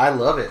idea. I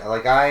love it.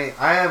 Like I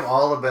am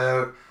all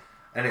about,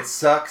 and it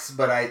sucks,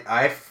 but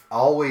I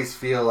always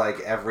feel like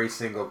every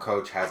single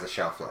coach has a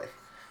shelf life.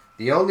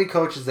 The only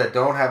coaches that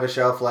don't have a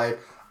shelf life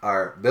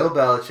are Bill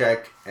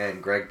Belichick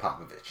and Greg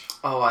Popovich.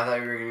 Oh, I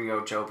thought you were gonna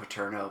go Joe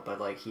Paterno, but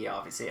like he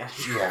obviously had a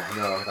shelf. Yeah,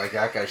 no, like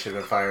that guy should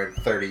have been fired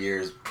 30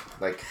 years.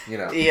 Like, you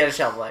know, He had a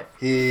shelf life.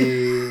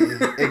 he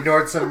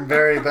ignored some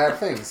very bad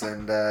things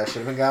and should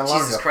have been gone long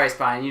Jesus ago. Christ,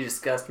 Brian, you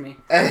disgust me.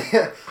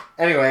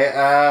 Anyway,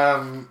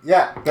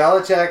 yeah,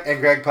 Belichick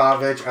and Greg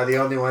Popovich are the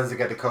only ones that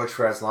get to coach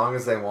for as long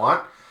as they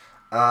want.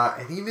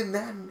 And even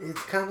then,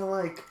 it's kind of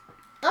like,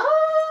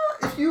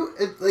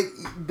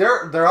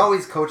 they're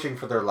always coaching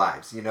for their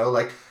lives, you know?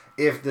 Like,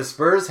 if the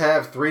Spurs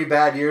have 3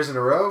 bad years in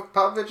a row,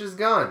 Popovich is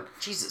gone.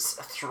 Jesus,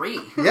 3.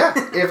 Yeah,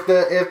 if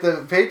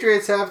the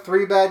Patriots have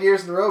 3 bad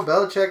years in a row,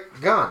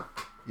 Belichick gone.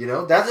 You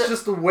know, that's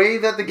just the way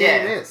that the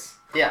game is.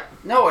 Yeah,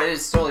 no, it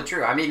is totally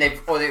true. I mean,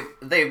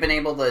 they've been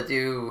able to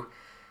do.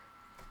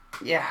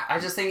 Yeah, I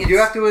just think You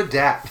have to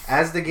adapt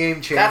as the game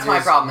changes. That's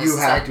my problem. You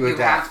have to you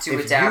adapt. have to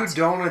if adapt. you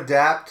don't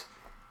adapt,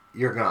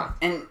 you're gone.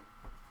 And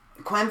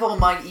Quenneville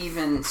might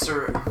even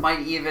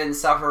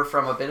suffer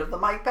from a bit of the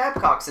Mike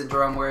Babcock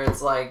syndrome, where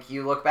it's like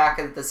you look back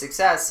at the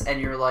success and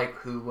you're like,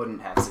 who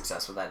wouldn't have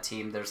success with that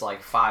team? There's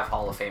like 5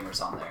 Hall of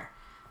Famers on there.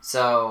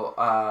 So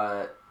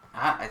I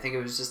think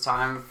it was just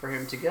time for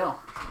him to go.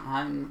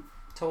 I'm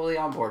totally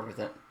on board with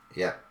it.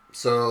 Yeah.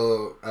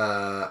 So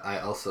I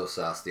also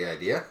sauced the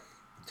idea.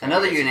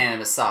 Another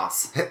unanimous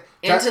sauce.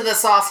 Into the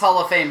Sauce Hall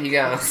of Fame he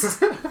goes.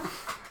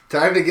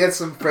 Time to get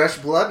some fresh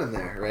blood in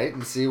there, right?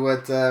 And see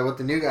what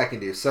the new guy can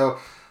do. So,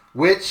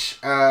 which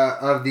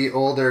of the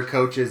older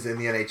coaches in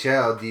the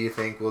NHL do you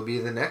think will be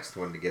the next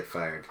one to get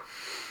fired?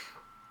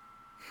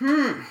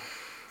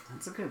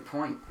 That's a good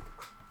point.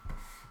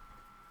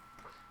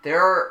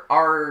 There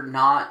are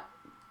not...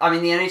 I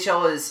mean, the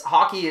NHL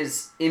hockey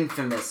is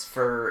infamous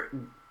for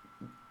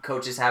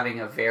coaches having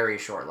a very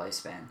short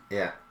lifespan.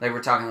 Yeah. Like,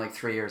 we're talking like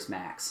 3 years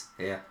max.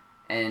 Yeah.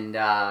 And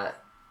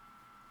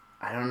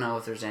I don't know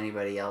if there's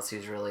anybody else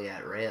who's really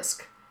at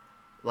risk.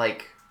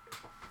 Like,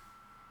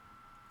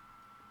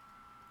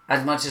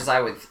 as much as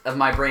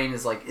my brain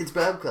is like, it's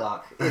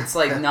Babcock. It's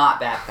like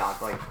not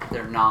Babcock. Like,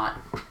 they're not,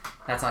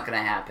 that's not going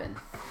to happen.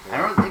 I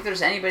don't think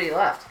there's anybody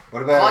left.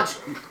 What about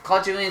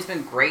Claude Julien's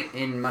been great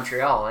in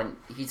Montreal, and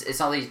it's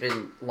not that he's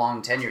been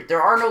long tenured.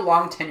 There are no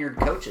long tenured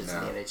coaches in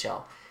the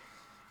NHL.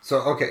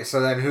 So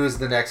then who's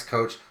the next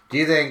coach? Do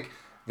you think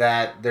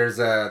that there's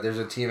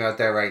a team out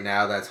there right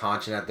now that's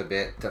haunching at the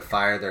bit to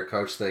fire their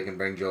coach so they can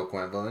bring Joel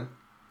Quenneville in?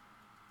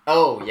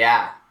 Oh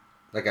yeah,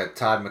 Like a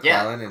Todd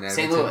McClellan in Edmonton?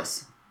 St.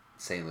 Louis.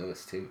 St.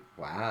 Louis, too.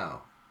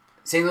 Wow.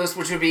 St. Louis,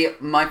 which would be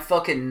my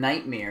fucking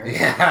nightmare.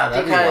 Yeah,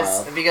 that'd be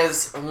wild.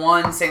 Because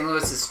one, St.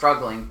 Louis is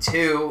struggling.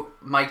 Two,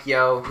 Mike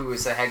Yeo, who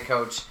is the head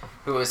coach,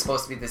 who was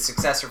supposed to be the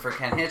successor for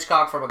Ken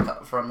Hitchcock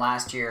from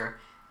last year,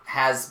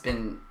 hasn't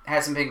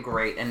been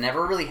great and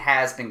never really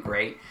has been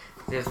great.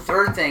 The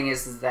third thing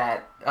is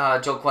that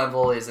Joe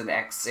Quenneville is an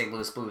ex-St.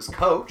 Louis Blues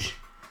coach,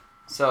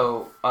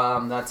 so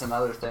that's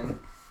another thing.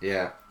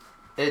 Yeah.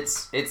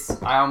 It's.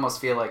 I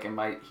almost feel like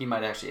he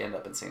might actually end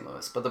up in St.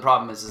 Louis, but the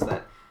problem is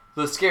that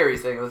the scary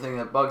thing, the thing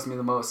that bugs me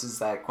the most, is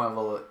that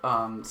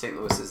Quenneville, St.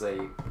 Louis is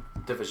a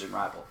division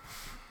rival.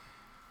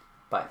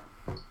 But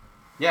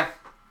yeah.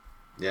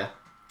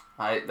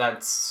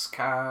 That's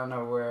kind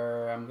of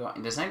where I'm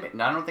going.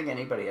 I don't think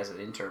anybody has an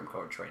interim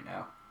coach right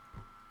now.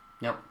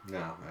 Nope. No,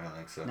 I don't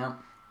think so. Nope.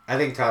 I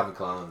think Todd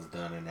McClellan's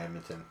done in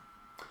Edmonton.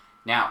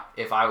 Now,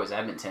 if I was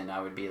Edmonton,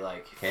 I would be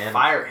like,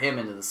 fire him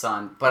into the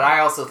sun. But I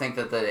also think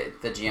that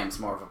the GM's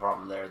more of a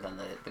problem there than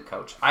the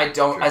coach. I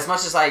don't, True. As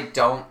much as I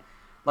don't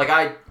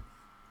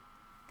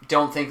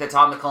think that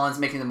Todd McClellan's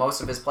making the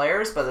most of his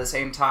players, but at the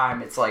same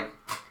time, it's like,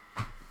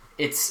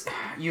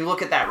 you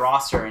look at that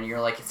roster and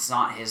you're like, it's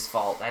not his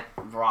fault. That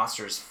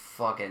roster's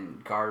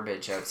fucking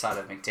garbage outside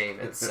of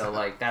McDavid. So,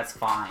 like, that's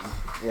fine.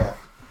 Yeah.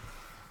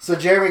 So,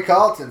 Jeremy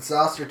Colleton,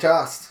 sauced or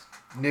tossed?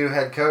 New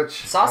head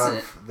coach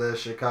of the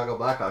Chicago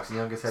Blackhawks,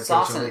 youngest head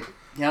coach in the league.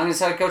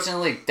 Youngest head coach in the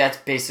league. That's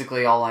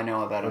basically all I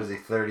know about him. What is he,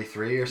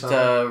 33 or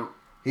something?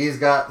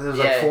 There's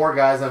like 4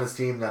 guys on his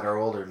team that are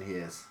older than he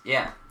is.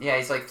 Yeah,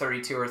 he's like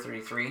 32 or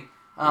 33.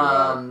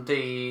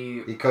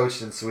 He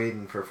coached in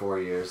Sweden for 4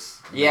 years.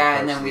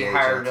 And then we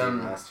hired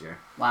him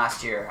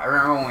last year. I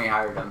remember when we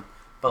hired him,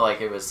 but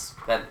like it was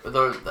that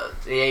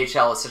the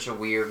AHL is such a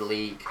weird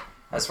league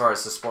as far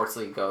as the sports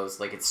league goes.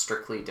 Like it's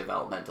strictly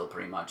developmental,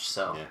 pretty much.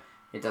 So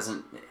it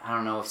doesn't. I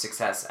don't know if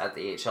success at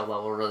the AHL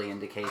level really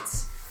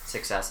indicates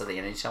success at the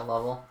NHL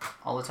level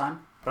all the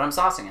time. But I'm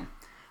saucing him.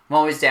 I'm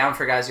always down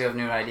for guys who have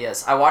new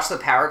ideas. I watched the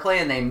power play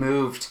and they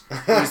moved.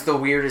 It was the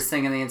weirdest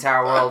thing in the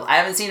entire world. I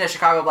haven't seen a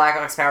Chicago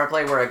Blackhawks power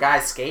play where a guy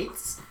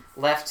skates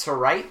left to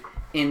right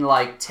in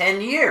like 10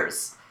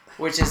 years,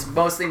 which is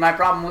mostly my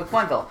problem with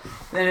Quenneville.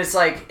 Then it's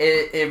like,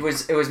 it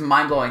was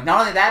mind-blowing. Not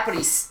only that, but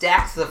he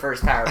stacked the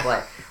first power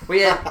play.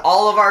 We had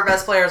all of our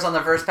best players on the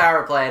first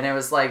power play, and it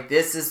was like,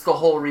 this is the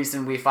whole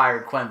reason we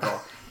fired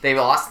Quenneville. They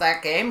lost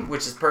that game,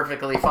 which is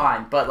perfectly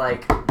fine. But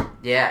like,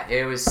 yeah,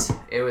 it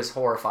was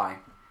horrifying.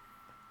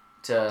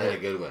 In a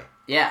good way.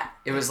 Yeah,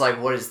 it was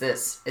like, what is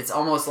this? It's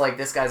almost like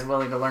this guy's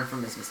willing to learn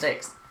from his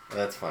mistakes.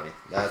 That's funny.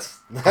 That's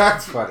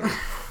funny.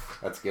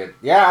 That's good.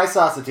 Yeah, I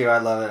saw it too. I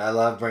love it. I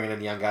love bringing in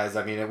young guys.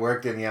 I mean, it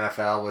worked in the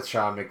NFL with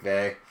Sean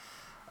McVay.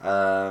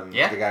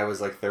 The guy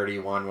was like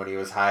 31 when he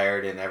was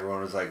hired, and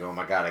everyone was like, oh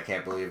my God, I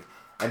can't believe.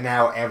 And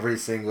now every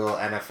single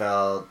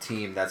NFL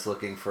team that's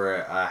looking for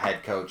a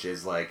head coach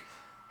is like,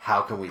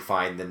 how can we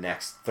find the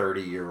next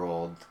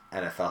 30-year-old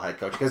NFL head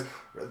coach? Because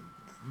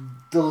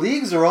the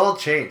leagues are all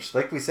changed.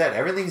 Like we said,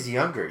 everything's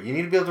younger. You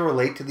need to be able to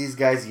relate to these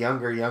guys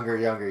younger.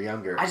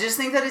 I just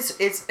think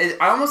that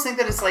I almost think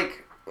that it's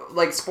like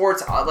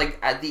sports, like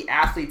the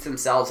athletes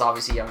themselves,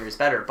 obviously younger is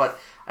better, but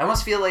I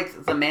almost feel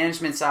like the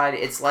management side,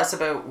 it's less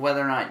about whether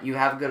or not you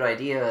have good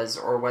ideas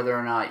or whether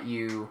or not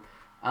you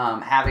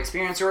have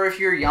experience or if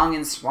you're young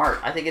and smart.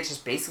 I think it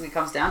just basically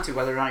comes down to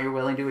whether or not you're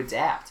willing to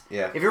adapt.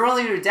 Yeah. If you're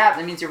willing to adapt,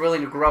 that means you're willing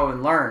to grow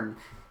and learn,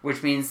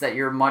 which means that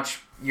you're a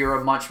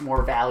much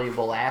more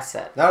valuable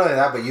asset. Not only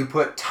that, but you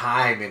put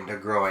time into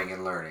growing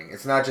and learning.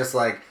 It's not just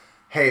like,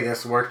 hey,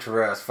 this worked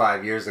for us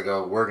 5 years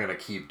ago, we're going to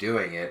keep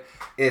doing it.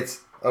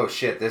 It's, oh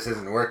shit, this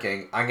isn't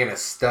working. I'm going to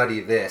study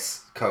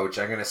this coach.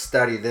 I'm going to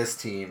study this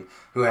team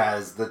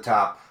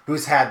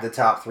who's had the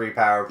top 3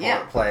 power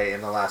play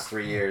in the last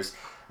 3 years.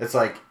 It's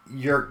like,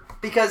 you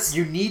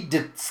need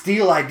to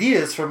steal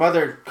ideas from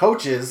other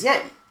coaches.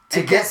 Yeah.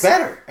 To get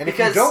better. And if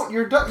you don't,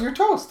 you're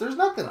toast. There's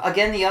nothing.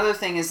 Again, the other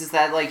thing is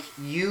that like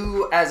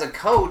you as a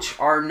coach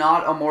are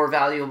not a more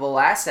valuable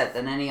asset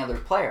than any other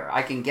player.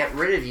 I can get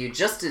rid of you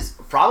just as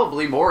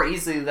probably more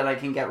easily than I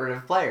can get rid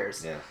of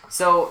players. Yeah.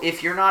 So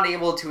if you're not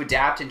able to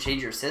adapt and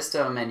change your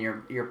system and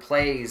your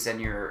plays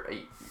and your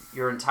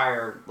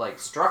entire like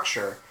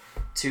structure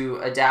to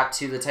adapt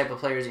to the type of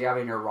players you have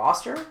in your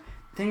roster,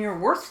 then you're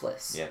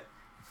worthless. Yeah.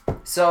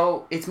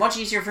 So it's much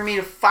easier for me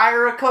to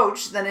fire a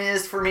coach than it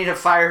is for me to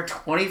fire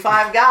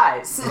 25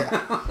 guys.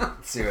 Yeah.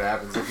 Let's see what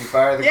happens. If you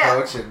fire the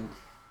coach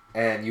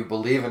and you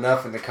believe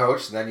enough in the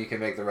coach, then you can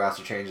make the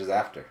roster changes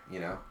after, you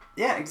know?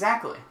 Yeah,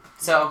 exactly.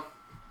 So,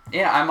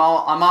 yeah, I'm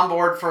on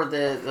board for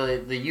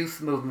the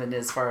youth movement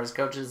as far as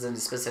coaches and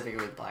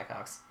specifically with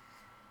Blackhawks.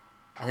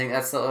 I think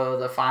that's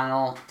the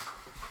final.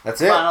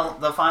 That's it.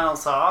 The final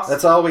sauce.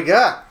 That's all we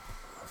got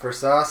for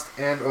sauced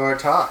and or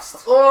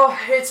tossed. Oh,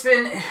 it's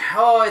been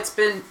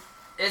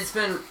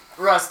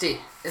rusty.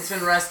 It's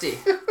been rusty.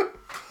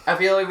 I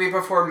feel like we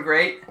performed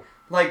great.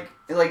 Like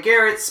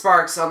Garrett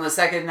Sparks on the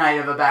second night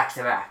of a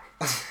back-to-back.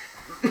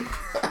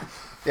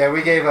 Yeah,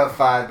 we gave up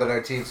 5, but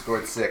our team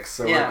scored 6,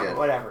 so we're good.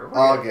 Whatever.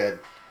 All good.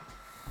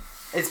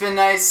 It's been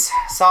nice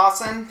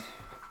saucing,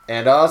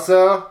 And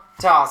also,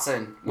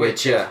 tossing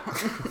with ya.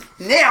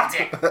 Nailed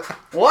it.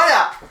 What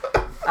up?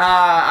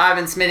 I've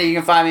been Smitty. You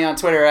can find me on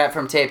Twitter at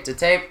From Tape to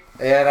Tape.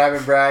 And I'm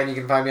in Brian. You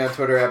can find me on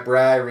Twitter at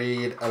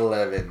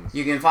BryReed11.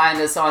 You can find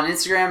us on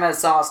Instagram at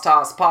Sauce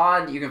Toss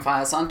Pod. You can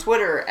find us on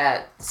Twitter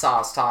at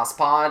Sauce Toss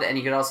Pod. And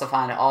you can also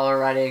find all our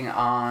writing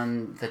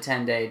on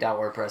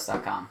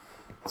the10day.wordpress.com.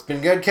 It's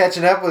been good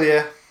catching up with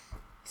you.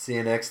 See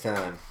you next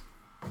time.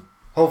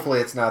 Hopefully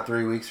it's not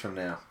 3 weeks from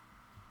now.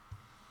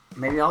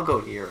 Maybe I'll go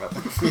to Europe.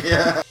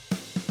 Yeah.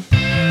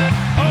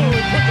 Oh,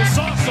 he put the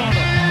sauce on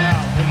him.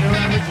 Now, they're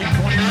averaging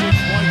 26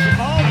 points.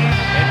 Oh,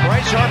 and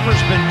Bryce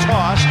Harper's been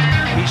tossed.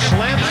 He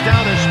slams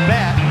down his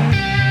bat.